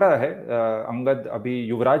 छोटा है। अंगद अभी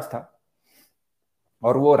युवराज था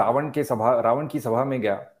और वो रावण की सभा में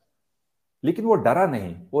गया। लेकिन वो डरा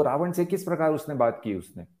नहीं। वो रावण से किस प्रकार उसने बात की,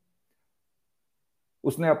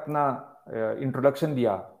 उसने अपना इंट्रोडक्शन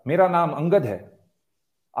दिया, मेरा नाम अंगद है,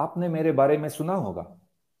 आपने मेरे बारे में सुना होगा,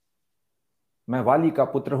 मैं वाली का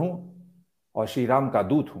पुत्र हूं और श्री राम का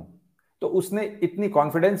दूत हूं। तो उसने इतने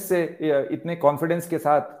कॉन्फिडेंस के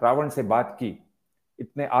साथ रावण से बात की,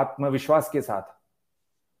 इतने आत्मविश्वास के साथ।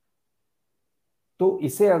 तो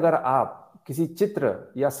इसे अगर आप किसी चित्र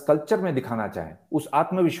या स्कल्पचर में दिखाना चाहें उस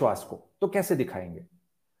आत्मविश्वास को, तो कैसे दिखाएंगे?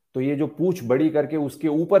 तो ये जो पूंछ बड़ी करके उसके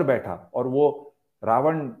ऊपर बैठा और वो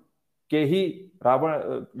रावण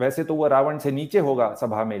वैसे तो वो रावण से नीचे होगा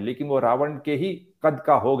सभा में, लेकिन वो रावण के ही कद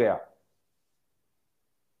का हो गया,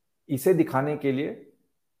 इसे दिखाने के लिए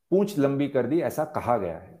पूंछ लंबी कर दी, ऐसा कहा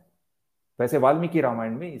गया है। वैसे वाल्मीकि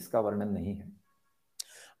रामायण में इसका वर्णन नहीं है।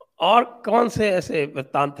 और कौन से ऐसे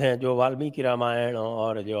वृत्तांत हैं जो वाल्मीकि रामायण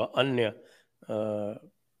और जो अन्य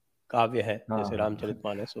काव्य है हाँ जैसे हाँ।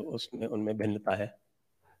 रामचरितमानस, उसमें उनमें भिन्नता है?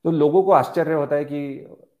 तो लोगों को आश्चर्य होता है कि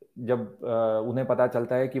जब उन्हें पता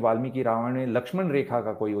चलता है कि वाल्मीकि रामायण में लक्ष्मण रेखा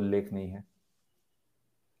का कोई उल्लेख नहीं है,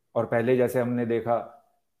 और पहले जैसे हमने देखा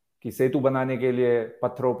कि सेतु बनाने के लिए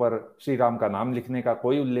पत्थरों पर श्री राम का नाम लिखने का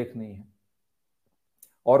कोई उल्लेख नहीं है।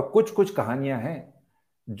 और कुछ कुछ कहानियां हैं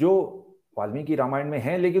जो वाल्मीकि रामायण में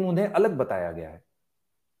हैं लेकिन उन्हें अलग बताया गया है।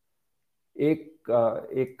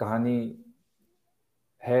 एक कहानी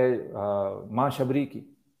है मां शबरी की।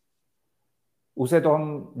 उसे तो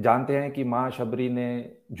हम जानते हैं कि मां शबरी ने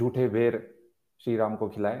झूठे बेर श्री राम को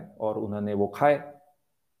खिलाए और उन्होंने वो खाए,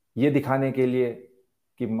 ये दिखाने के लिए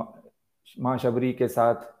कि मां शबरी के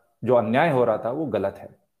साथ जो अन्याय हो रहा था वो गलत है।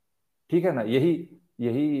 ठीक है ना? यही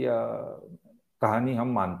यही कहानी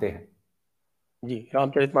हम मानते हैं। जी,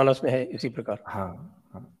 रामचरितमानस में है इसी प्रकार। हाँ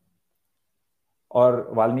हाँ। और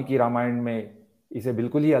वाल्मीकि रामायण में इसे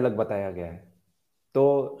बिल्कुल ही अलग बताया गया है।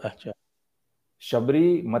 तो अच्छा।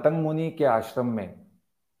 शबरी मतंग मुनि के आश्रम में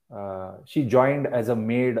she joined as a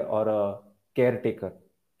made और अ केयर टेकर,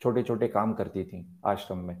 छोटे छोटे काम करती थी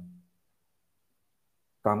आश्रम में,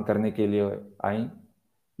 काम करने के लिए आई।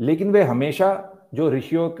 लेकिन वे हमेशा जो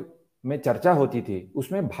ऋषियों में चर्चा होती थी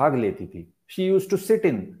उसमें भाग लेती थी। She use to sit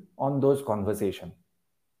in on those conversation.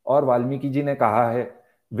 और वाल्मीकि जी ने कहा है,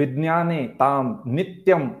 विज्ञाने ताम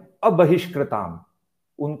नित्यम अबहिष्कृताम,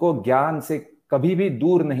 उनको ज्ञान से कभी भी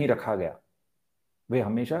दूर नहीं रखा गया, वे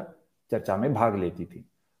हमेशा चर्चा में भाग लेती थी।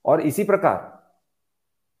 और इसी प्रकार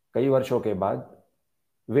कई वर्षों के बाद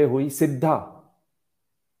वे हुई सिद्धा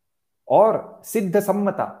और सिद्ध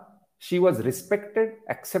सम्मता। She was respected,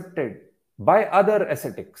 accepted by other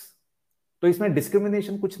ascetics. तो इसमें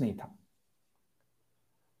डिस्क्रिमिनेशन कुछ नहीं था।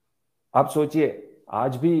 आप सोचिए,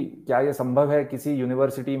 आज भी क्या यह संभव है किसी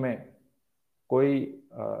यूनिवर्सिटी में कोई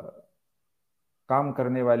काम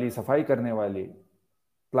करने वाली, सफाई करने वाली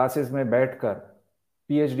क्लासेस में बैठकर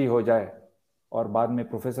पीएचडी हो जाए और बाद में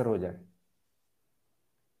प्रोफेसर हो जाए?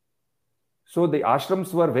 So the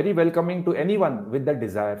ashrams were very welcoming to anyone with the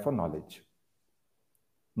desire for knowledge.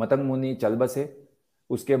 Matang मुनि चल बसे,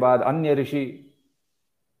 उसके बाद अन्य ऋषि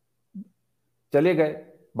चले गए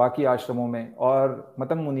बाकी आश्रमों में, और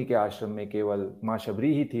मतंग मुनि के आश्रम में केवल मां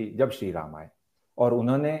शबरी ही थी जब श्री राम आए, और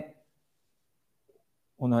उन्होंने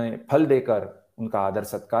फल देकर उनका आदर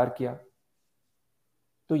सत्कार किया।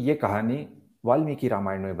 तो ये कहानी वाल्मीकि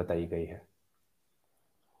रामायण में बताई गई है।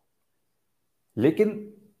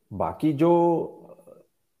 लेकिन बाकी जो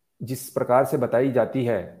जिस प्रकार से बताई जाती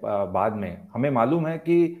है बाद में, हमें मालूम है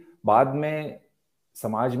कि बाद में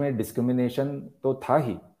समाज में डिस्क्रिमिनेशन तो था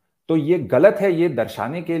ही। तो ये गलत है, ये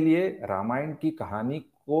दर्शाने के लिए रामायण की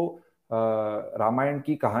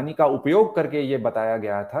कहानी का उपयोग करके ये बताया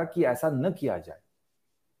गया था कि ऐसा न किया जाए।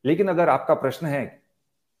 लेकिन अगर आपका प्रश्न है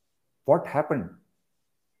व्हाट हैपेंड,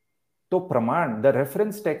 तो प्रमाण, the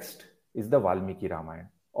reference text is the Valmiki Ramayan,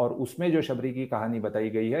 और उसमें जो शबरी की कहानी बताई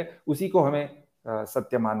गई है उसी को हमें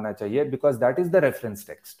सत्य मानना चाहिए, because that is the reference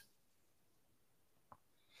text.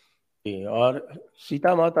 और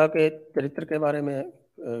सीता माता के चरित्र के बारे में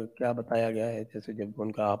क्या बताया गया है? जैसे जब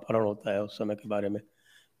उनका अपहरण होता है उस समय के बारे में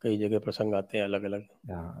कई जगह प्रसंग आते हैं अलग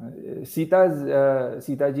अलग।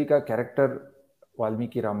 सीता जी का कैरेक्टर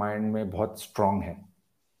वाल्मीकि रामायण में बहुत स्ट्रांग है।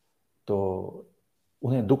 तो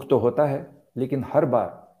उन्हें दुख तो होता है, लेकिन हर बार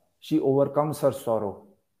she overcomes her sorrow.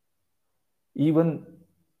 Even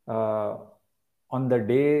on the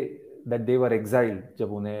day that they were exiled,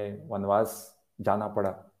 जब उन्हें वनवास जाना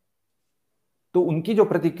पड़ा, तो उनकी जो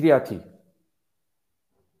प्रतिक्रिया थी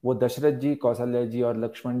वो दशरथ जी, कौशल्या जी और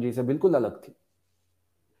लक्ष्मण जी से बिल्कुल अलग थी।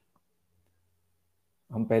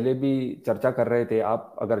 हम पहले भी चर्चा कर रहे थे,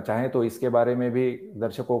 आप अगर चाहें तो इसके बारे में भी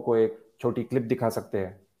दर्शकों को एक छोटी क्लिप दिखा सकते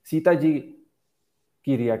हैं। सीता जी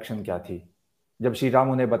की रिएक्शन क्या थी जब श्री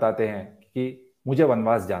राम उन्हें बताते हैं कि मुझे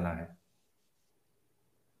वनवास जाना है।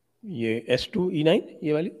 ये S2E9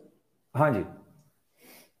 ये वाली? हाँ जी।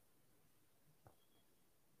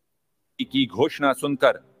 की घोषणा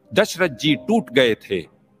सुनकर दशरथ जी टूट गए थे,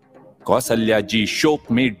 कौशल्या जी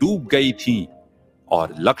शोक में डूब गई थीं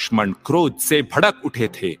और लक्ष्मण क्रोध से भड़क उठे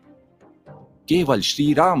थे। केवल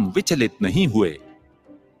श्री राम विचलित नहीं हुए।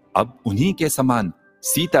 अब उन्हीं के समान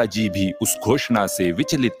सीता जी भी उस घोषणा से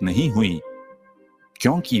विचलित नहीं हुई,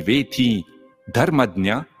 क्योंकि वे थीं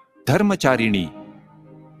धर्मज्ञ, धर्मचारिणी।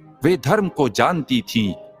 वे धर्म को जानती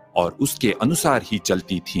थीं और उसके अनुसार ही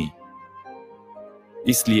चलती थीं।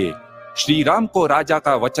 इसलिए श्री राम को राजा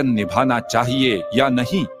का वचन निभाना चाहिए या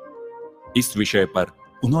नहीं, इस विषय पर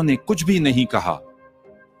उन्होंने कुछ भी नहीं कहा।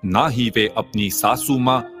 ना ही वे अपनी सासू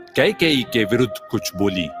मां कैकेयी के विरुद्ध कुछ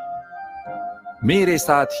बोली। मेरे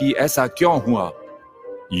साथ ही ऐसा क्यों हुआ,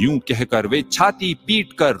 यूं कहकर वे छाती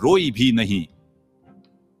पीट कर रोई भी नहीं।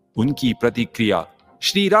 उनकी प्रतिक्रिया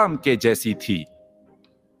श्री राम के जैसी थी।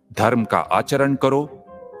 धर्म का आचरण करो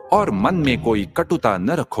और मन में कोई कटुता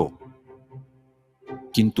न रखो।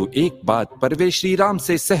 किंतु एक बात पर वे श्री राम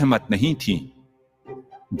से सहमत नहीं थीं,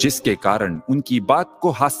 जिसके कारण उनकी बात को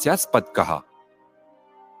हास्यास्पद कहा।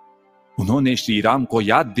 उन्होंने श्री राम को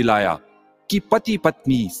याद दिलाया कि पति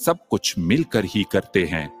पत्नी सब कुछ मिलकर ही करते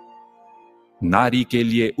हैं। नारी के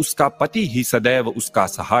लिए उसका पति ही सदैव उसका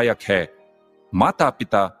सहायक है, माता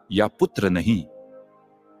पिता या पुत्र नहीं।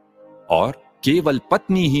 और केवल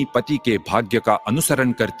पत्नी ही पति के भाग्य का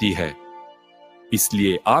अनुसरण करती है।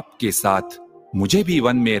 इसलिए आपके साथ मुझे भी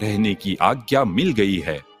वन में रहने की आज्ञा मिल गई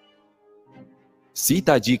है।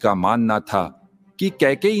 सीता जी का मानना था कि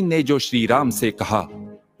कैकेयी ने जो श्री राम से कहा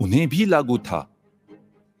उन्हें भी लागू था,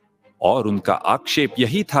 और उनका आक्षेप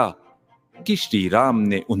यही था कि श्री राम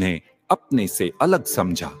ने उन्हें अपने से अलग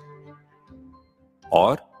समझा।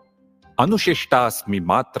 और अनुशिष्टास्मि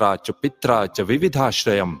मात्रा च पित्रा च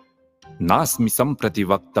विविधाश्रयम् नास्मि संप्रति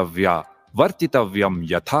वक्तव्या वर्तितव्यम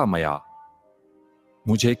यथा मया।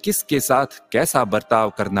 मुझे किसके साथ कैसा बर्ताव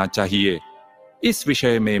करना चाहिए, इस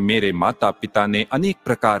विषय में मेरे माता पिता ने अनेक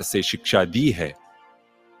प्रकार से शिक्षा दी है।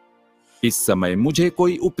 इस समय मुझे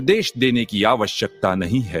कोई उपदेश देने की आवश्यकता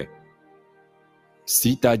नहीं है।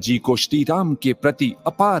 सीता जी को श्री राम के प्रति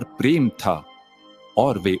अपार प्रेम था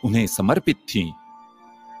और वे उन्हें समर्पित थीं।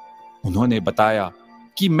 उन्होंने बताया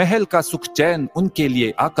कि महल का सुख चैन उनके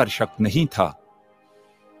लिए आकर्षक नहीं था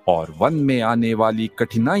और वन में आने वाली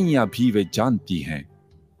कठिनाइयां भी वे जानती हैं।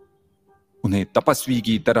 उन्हें तपस्वी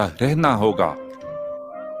की तरह रहना होगा।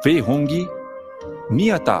 वे होंगी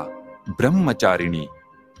नियता ब्रह्मचारिणी।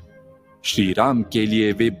 श्री राम के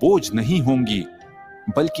लिए वे बोझ नहीं होंगी,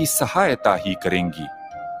 बल्कि सहायता ही करेंगी।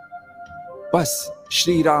 बस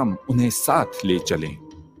श्री राम उन्हें साथ ले चलें।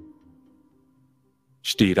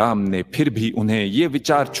 श्री राम ने फिर भी उन्हें ये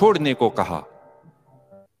विचार छोड़ने को कहा।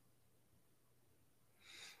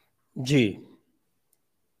 जी,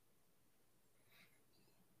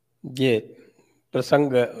 ये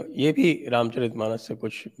प्रसंग ये भी रामचरितमानस से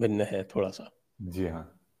कुछ भिन्न है थोड़ा सा। जी हाँ।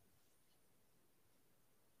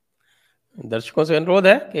 दर्शकों से अनुरोध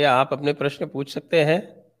है कि आप अपने प्रश्न पूछ सकते हैं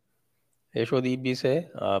यशोदीप जी से।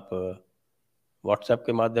 आप व्हाट्सएप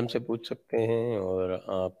के माध्यम से पूछ सकते हैं और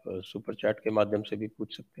आप सुपर चैट के माध्यम से भी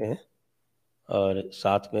पूछ सकते हैं, और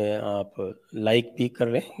साथ में आप लाइक भी कर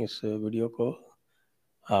रहे हैं इस वीडियो को,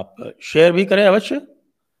 आप शेयर भी करें अवश्य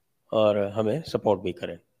और हमें सपोर्ट भी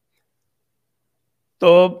करें।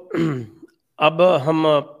 तो अब हम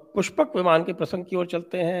पुष्पक विमान के प्रसंग की ओर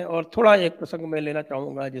चलते हैं, और थोड़ा एक प्रसंग मैं लेना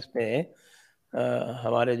चाहूँगा जिसमें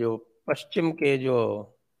हमारे जो पश्चिम के जो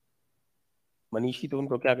मनीषी, तो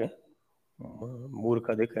उनको क्या कहें, मूर्ख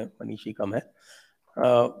अधिक है, मनीषी कम है,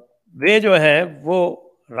 वे जो है वो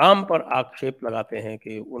राम पर आक्षेप लगाते हैं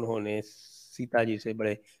कि उन्होंने सीता जी से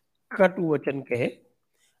बड़े कटु वचन कहे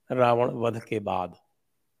रावण वध के बाद।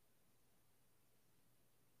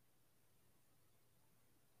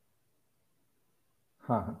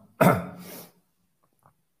 हाँ।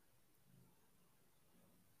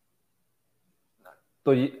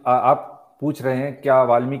 तो आप पूछ रहे हैं क्या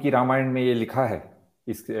वाल्मीकि रामायण में ये लिखा है?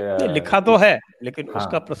 लिखा तो है, लेकिन हाँ,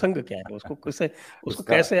 उसका प्रसंग क्या है, उसको उसका,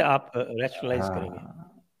 कैसे आप रैशनलाइज करेंगे?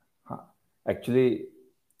 हाँ हाँ, एक्चुअली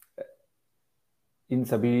इन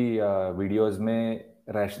सभी वीडियोस में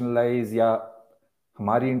रैशनलाइज या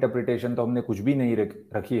हमारी इंटरप्रिटेशन तो हमने कुछ भी नहीं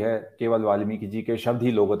रखी है, केवल वाल्मीकि जी के शब्द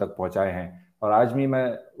ही लोगों तक पहुंचाए हैं। और आज भी मैं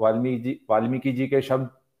वाल्मीकि जी के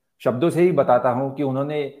शब्दों से ही बताता हूं कि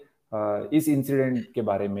उन्होंने इस इंसिडेंट के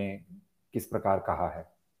बारे में किस प्रकार कहा है।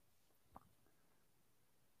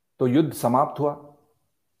 तो युद्ध समाप्त हुआ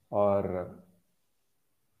और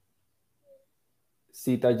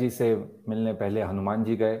सीता जी से मिलने पहले हनुमान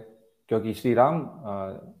जी गए, क्योंकि श्री राम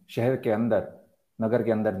शहर के अंदर नगर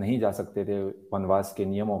के अंदर नहीं जा सकते थे वनवास के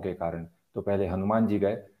नियमों के कारण, तो पहले हनुमान जी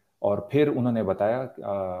गए और फिर उन्होंने बताया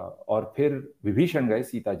और फिर विभीषण गए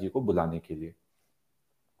सीता जी को बुलाने के लिए।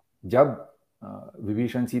 जब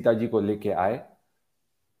विभीषण सीता जी को लेके आए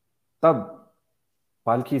तब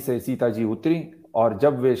पालकी से सीता जी उतरी, और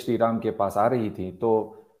जब वे श्री राम के पास आ रही थी तो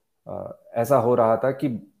ऐसा हो रहा था कि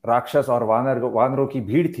राक्षस और वानरों की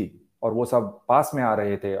भीड़ थी और वो सब पास में आ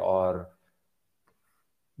रहे थे, और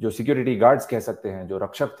जो सिक्योरिटी गार्ड्स कह सकते हैं, जो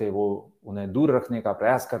रक्षक थे, वो उन्हें दूर रखने का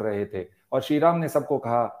प्रयास कर रहे थे। और श्री राम ने सबको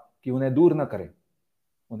कहा कि उन्हें दूर न करें,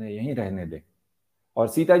 उन्हें यहीं रहने दें। और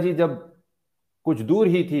सीता जी जब कुछ दूर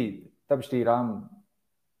ही थी तब श्री राम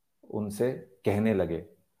उनसे कहने लगे,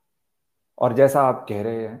 और जैसा आप कह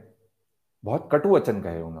रहे हैं बहुत कटु वचन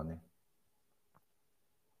कहे उन्होंने।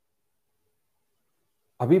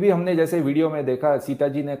 अभी भी हमने जैसे वीडियो में देखा, सीता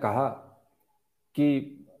जी ने कहा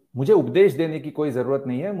कि मुझे उपदेश देने की कोई जरूरत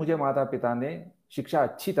नहीं है, मुझे माता पिता ने शिक्षा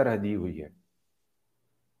अच्छी तरह दी हुई है।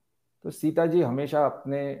 तो सीता जी हमेशा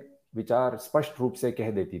अपने विचार स्पष्ट रूप से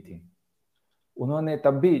कह देती थी। उन्होंने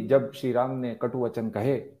तब भी जब श्री राम ने कटु वचन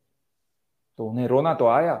कहे तो उन्हें रोना तो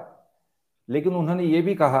आया, लेकिन उन्होंने ये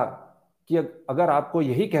भी कहा कि अगर आपको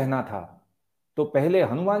यही कहना था तो पहले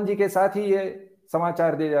हनुमान जी के साथ ही ये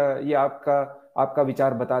समाचार दे, ये आपका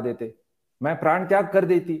विचार बता देते, मैं प्राण त्याग कर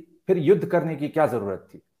देती, फिर युद्ध करने की क्या जरूरत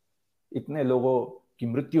थी, इतने लोगों की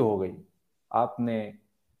मृत्यु हो गई, आपने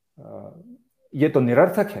ये तो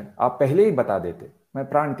निरर्थक है, आप पहले ही बता देते, मैं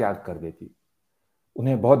प्राण त्याग कर देती।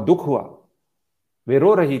 उन्हें बहुत दुख हुआ, वे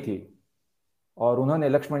रो रही थी, और उन्होंने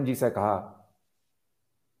लक्ष्मण जी से कहा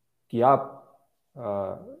कि आप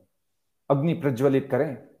अग्नि प्रज्वलित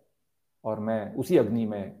करें और मैं उसी अग्नि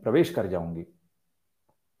में प्रवेश कर जाऊंगी।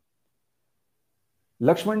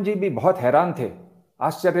 लक्ष्मण जी भी बहुत हैरान थे,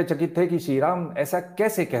 आश्चर्यचकित थे कि श्री राम ऐसा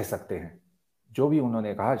कैसे कह सकते हैं, जो भी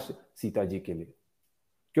उन्होंने कहा सीता जी के लिए,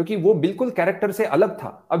 क्योंकि वो बिल्कुल कैरेक्टर से अलग था।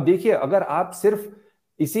 अब देखिए, अगर आप सिर्फ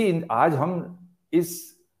आज हम इस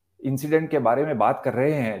इंसिडेंट के बारे में बात कर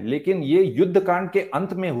रहे हैं, लेकिन ये युद्ध कांड के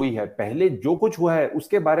अंत में हुई है, पहले जो कुछ हुआ है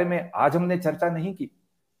उसके बारे में आज हमने चर्चा नहीं की।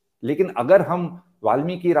 लेकिन अगर हम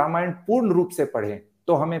वाल्मीकि रामायण पूर्ण रूप से पढ़ें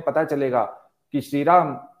तो हमें पता चलेगा कि श्री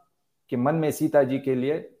राम के मन में सीता जी के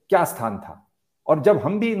लिए क्या स्थान था। और जब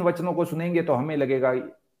हम भी इन वचनों को सुनेंगे तो हमें लगेगा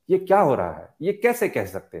ये क्या हो रहा है, ये कैसे कह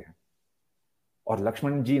सकते हैं। और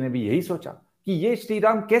लक्ष्मण जी ने भी यही सोचा कि ये श्री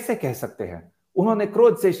राम कैसे कह सकते हैं। उन्होंने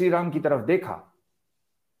क्रोध से श्री राम की तरफ देखा,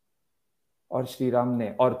 और श्री राम ने,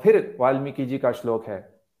 और फिर वाल्मीकि जी का श्लोक है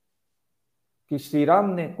कि श्री राम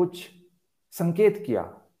ने कुछ संकेत किया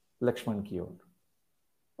लक्ष्मण की ओर,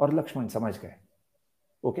 और लक्ष्मण समझ गए।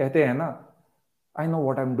 वो कहते हैं ना, I know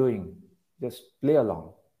what I am doing, just play along.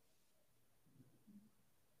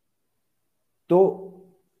 तो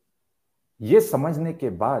ये समझने के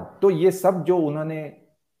बाद, तो ये सब जो उन्होंने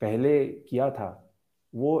पहले किया था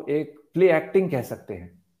वो एक प्ले एक्टिंग कह सकते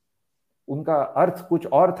हैं, उनका अर्थ कुछ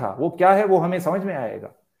और था। वो क्या है वो हमें समझ में आएगा,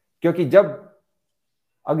 क्योंकि जब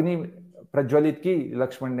अग्नि प्रज्वलित की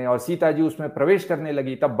लक्ष्मण ने और सीता जी उसमें प्रवेश करने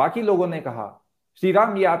लगी, तब बाकी लोगों ने कहा, श्री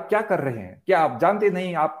राम ये आप क्या कर रहे हैं, क्या आप जानते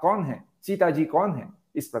नहीं आप कौन हैं, सीता जी कौन है,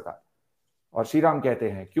 इस प्रकार। और श्री राम कहते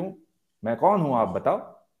हैं, क्यों, मैं कौन हूं आप बताओ।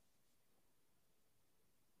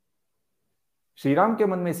 श्री राम के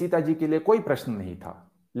मन में सीता जी के लिए कोई प्रश्न नहीं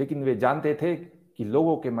था, लेकिन वे जानते थे कि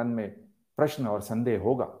लोगों के मन में प्रश्न और संदेह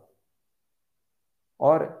होगा,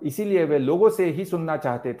 और इसीलिए वे लोगों से ही सुनना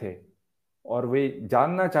चाहते थे, और वे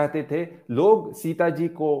जानना चाहते थे लोग सीता जी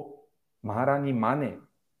को महारानी माने।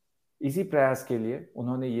 इसी प्रयास के लिए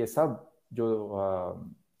उन्होंने ये सब जो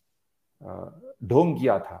ढोंग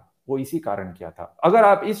किया था वो इसी कारण किया था। अगर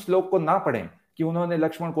आप इस श्लोक को ना पढ़ें कि उन्होंने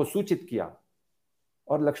लक्ष्मण को सूचित किया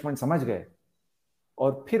और लक्ष्मण समझ गए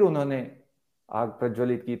और फिर उन्होंने आग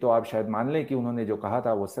प्रज्वलित की, तो आप शायद मान लें कि उन्होंने जो कहा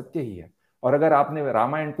था वो सत्य ही है। और अगर आपने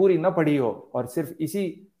रामायण पूरी न पढ़ी हो और सिर्फ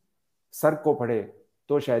इसी सर्ग को पढ़े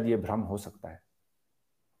तो शायद ये भ्रम हो सकता है।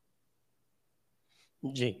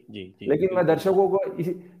 जी जी जी। लेकिन मैं दर्शकों को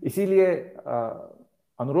इसीलिए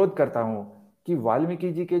अनुरोध करता हूं कि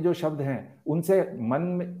वाल्मीकि जी के जो शब्द हैं उनसे मन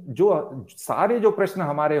में जो सारे जो प्रश्न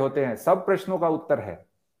हमारे होते हैं, सब प्रश्नों का उत्तर है,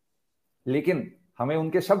 लेकिन हमें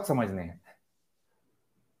उनके शब्द समझने हैं,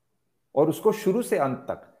 और उसको शुरू से अंत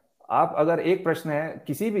तक। आप अगर एक प्रश्न है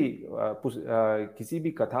किसी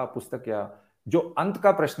भी कथा पुस्तक या जो अंत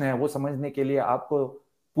का प्रश्न है वो समझने के लिए आपको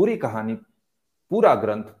पूरी कहानी, पूरा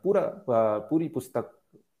ग्रंथ, पूरी पुस्तक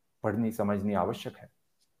पढ़नी समझनी आवश्यक है।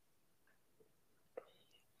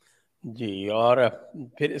 जी, और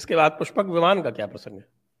फिर इसके बाद पुष्पक विमान का क्या प्रसंग है?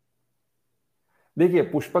 देखिए,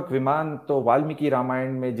 पुष्पक विमान तो वाल्मीकि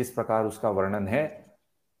रामायण में जिस प्रकार उसका वर्णन है,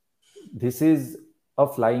 this is a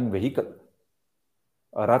flying vehicle.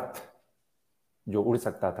 रथ जो उड़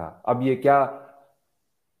सकता था। अब ये क्या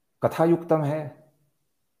कथायुक्तम है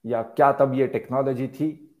या क्या तब ये टेक्नोलॉजी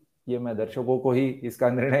थी, ये मैं दर्शकों को ही इसका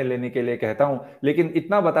निर्णय लेने के लिए कहता हूं। लेकिन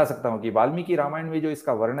इतना बता सकता हूं कि वाल्मीकि रामायण में जो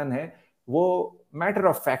इसका वर्णन है वो मैटर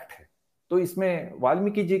ऑफ फैक्ट है। तो इसमें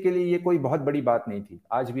वाल्मीकि जी के लिए ये कोई बहुत बड़ी बात नहीं थी।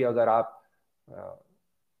 आज भी अगर आप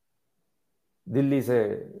दिल्ली से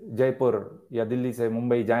जयपुर या दिल्ली से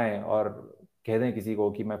मुंबई जाएं और कह दें किसी को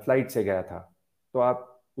कि मैं फ्लाइट से गया था, तो आप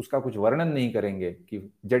उसका कुछ वर्णन नहीं करेंगे कि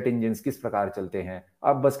जेट इंजन किस प्रकार चलते हैं,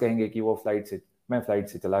 आप बस कहेंगे कि वो मैं फ्लाइट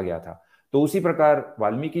से चला गया था। तो उसी प्रकार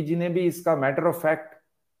वाल्मीकि जी ने भी इसका मैटर ऑफ फैक्ट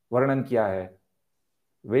वर्णन किया है।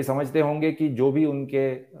 वे समझते होंगे कि जो भी उनके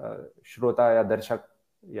श्रोता या दर्शक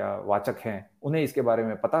या वाचक हैं उन्हें इसके बारे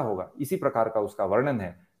में पता होगा, इसी प्रकार का उसका वर्णन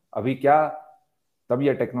है। अभी क्या तब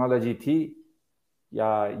यह टेक्नोलॉजी थी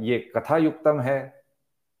या ये कथा युक्तम है,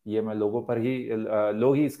 ये मैं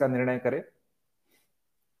लोग ही इसका निर्णय करें।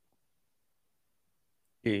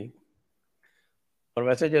 जी। और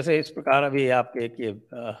वैसे जैसे इस प्रकार अभी आपके एक ये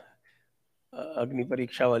अग्नि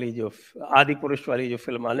परीक्षा वाली जो आदि पुरुष वाली जो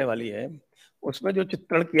फिल्म आने वाली है, उसमें जो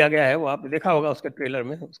चित्रण किया गया है वो आपने देखा होगा उसके ट्रेलर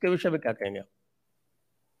में, उसके विषय में क्या कहेंगे आप?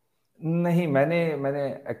 नहीं, मैंने मैंने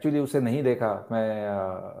एक्चुअली उसे नहीं देखा। मैं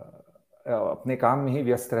अपने काम में ही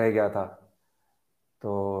व्यस्त रह गया था,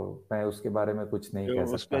 तो मैं उसके बारे में कुछ नहीं जो कह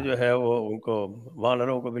सकता। उसमें जो है वो उनको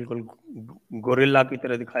वानरों को बिल्कुल गोरिल्ला की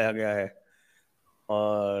तरह दिखाया गया है,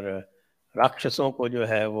 और राक्षसों को जो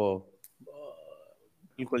है वो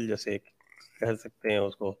बिल्कुल जैसे कह सकते हैं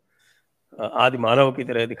उसको आदि मानव की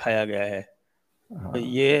तरह दिखाया गया है। तो हाँ,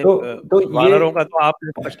 ये तो ये वानरों का तो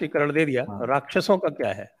आपने स्पष्टीकरण दे दिया, हाँ, राक्षसों का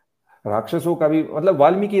क्या है? राक्षसों का भी मतलब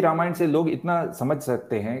वाल्मीकि रामायण से लोग इतना समझ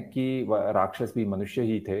सकते हैं कि राक्षस भी मनुष्य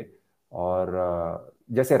ही थे। और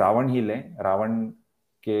जैसे रावण ही लें, रावण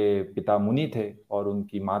के पिता मुनि थे और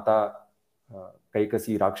उनकी माता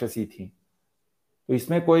कैकसी राक्षसी थी। तो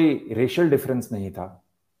इसमें कोई रेशियल डिफरेंस नहीं था।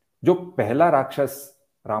 जो पहला राक्षस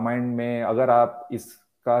रामायण में, अगर आप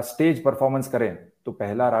इसका स्टेज परफॉर्मेंस करें तो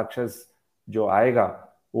पहला राक्षस जो आएगा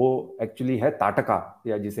वो एक्चुअली है ताटका,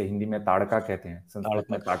 या जिसे हिंदी में ताड़का कहते हैं,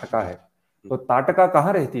 संस्कृत में ताटका है। तो ताटका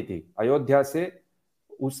कहाँ रहती थी? अयोध्या से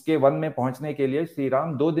उसके वन में पहुंचने के लिए श्री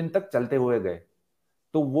राम 2 दिन तक चलते हुए गए।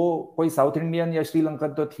 तो वो कोई साउथ इंडियन या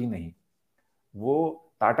श्रीलंकन तो थी नहीं।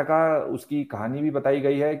 वो ताटका, उसकी कहानी भी बताई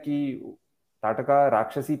गई है कि ताटका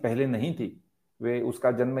राक्षसी पहले नहीं थी। वे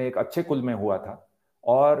उसका जन्म एक अच्छे कुल में हुआ था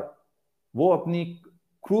और वो अपनी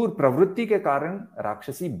क्रूर प्रवृत्ति के कारण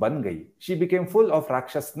राक्षसी बन गई। She became full of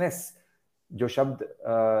राक्षसनेस। जो शब्द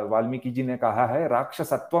वाल्मीकि जी ने कहा है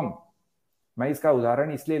राक्षसत्वम, मैं इसका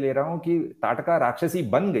उदाहरण इसलिए ले रहा हूं कि ताटका राक्षसी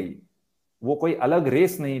बन गई, वो कोई अलग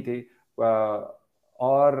रेस नहीं थी।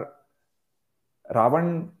 और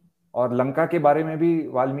रावण और लंका के बारे में भी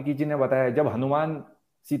वाल्मीकि जी ने बताया। जब हनुमान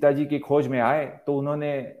सीता जी की खोज में आए तो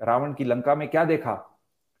उन्होंने रावण की लंका में क्या देखा?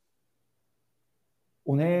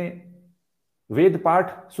 उन्हें वेद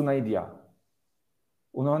पाठ सुनाई दिया,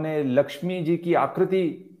 उन्होंने लक्ष्मी जी की आकृति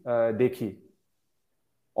देखी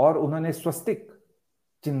और उन्होंने स्वस्तिक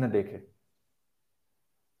चिन्ह देखे।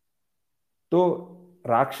 तो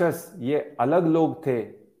राक्षस ये अलग लोग थे,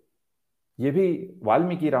 ये भी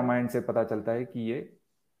वाल्मीकि रामायण से पता चलता है कि ये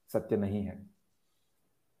सत्य नहीं है।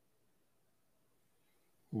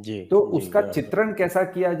 जी तो जी। उसका चित्रण कैसा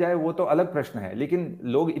किया जाए वो तो अलग प्रश्न है, लेकिन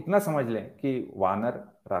लोग इतना समझ लें कि वानर,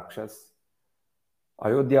 राक्षस,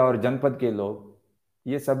 अयोध्या और जनपद के लोग,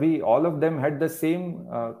 ये सभी all of them had the same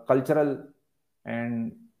cultural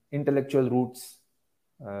and intellectual roots.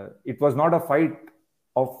 It was not a fight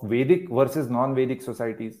of Vedic versus non Vedic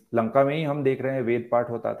societies. Lanka में ही हम देख रहे हैं वेद पाठ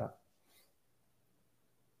होता था।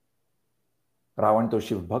 रावण तो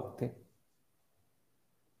शिव भक्त थे।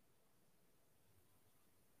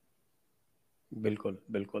 बिल्कुल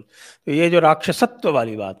बिल्कुल। तो ये जो राक्षसत्व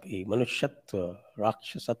वाली बात की, मनुष्यत्व,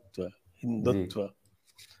 राक्षसत्व, जी हिंदुत्व,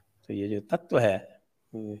 तो ये जो तत्व है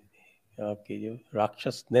आपकी जो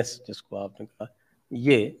राक्षसनेस जिसको आपने कहा,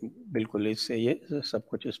 ये बिल्कुल इससे ये सब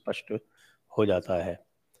कुछ स्पष्ट हो जाता है।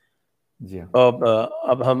 जी हाँ। तो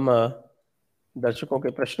अब हम दर्शकों के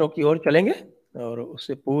प्रश्नों की ओर चलेंगे, और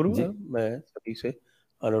उससे पूर्व जी मैं सभी से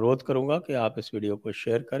अनुरोध करूंगा कि आप इस वीडियो को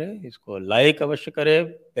शेयर करें, इसको लाइक अवश्य करें,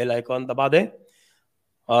 बेल आइकॉन दबा दें,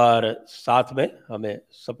 और साथ में हमें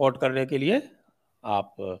सपोर्ट करने के लिए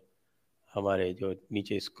आप हमारे जो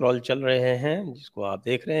नीचे स्क्रॉल चल रहे हैं जिसको आप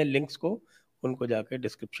देख रहे हैं लिंक्स को, उनको जाकर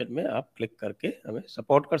डिस्क्रिप्शन में आप क्लिक करके हमें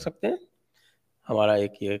सपोर्ट कर सकते हैं। हमारा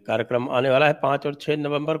एक ये कार्यक्रम आने वाला है 5 और 6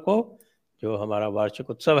 नवंबर को, जो हमारा वार्षिक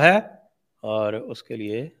उत्सव है, और उसके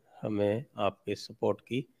लिए हमें आपके सपोर्ट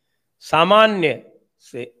की सामान्य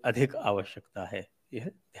से अधिक आवश्यकता है, यह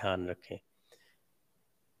ध्यान रखें।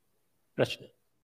 प्रश्न।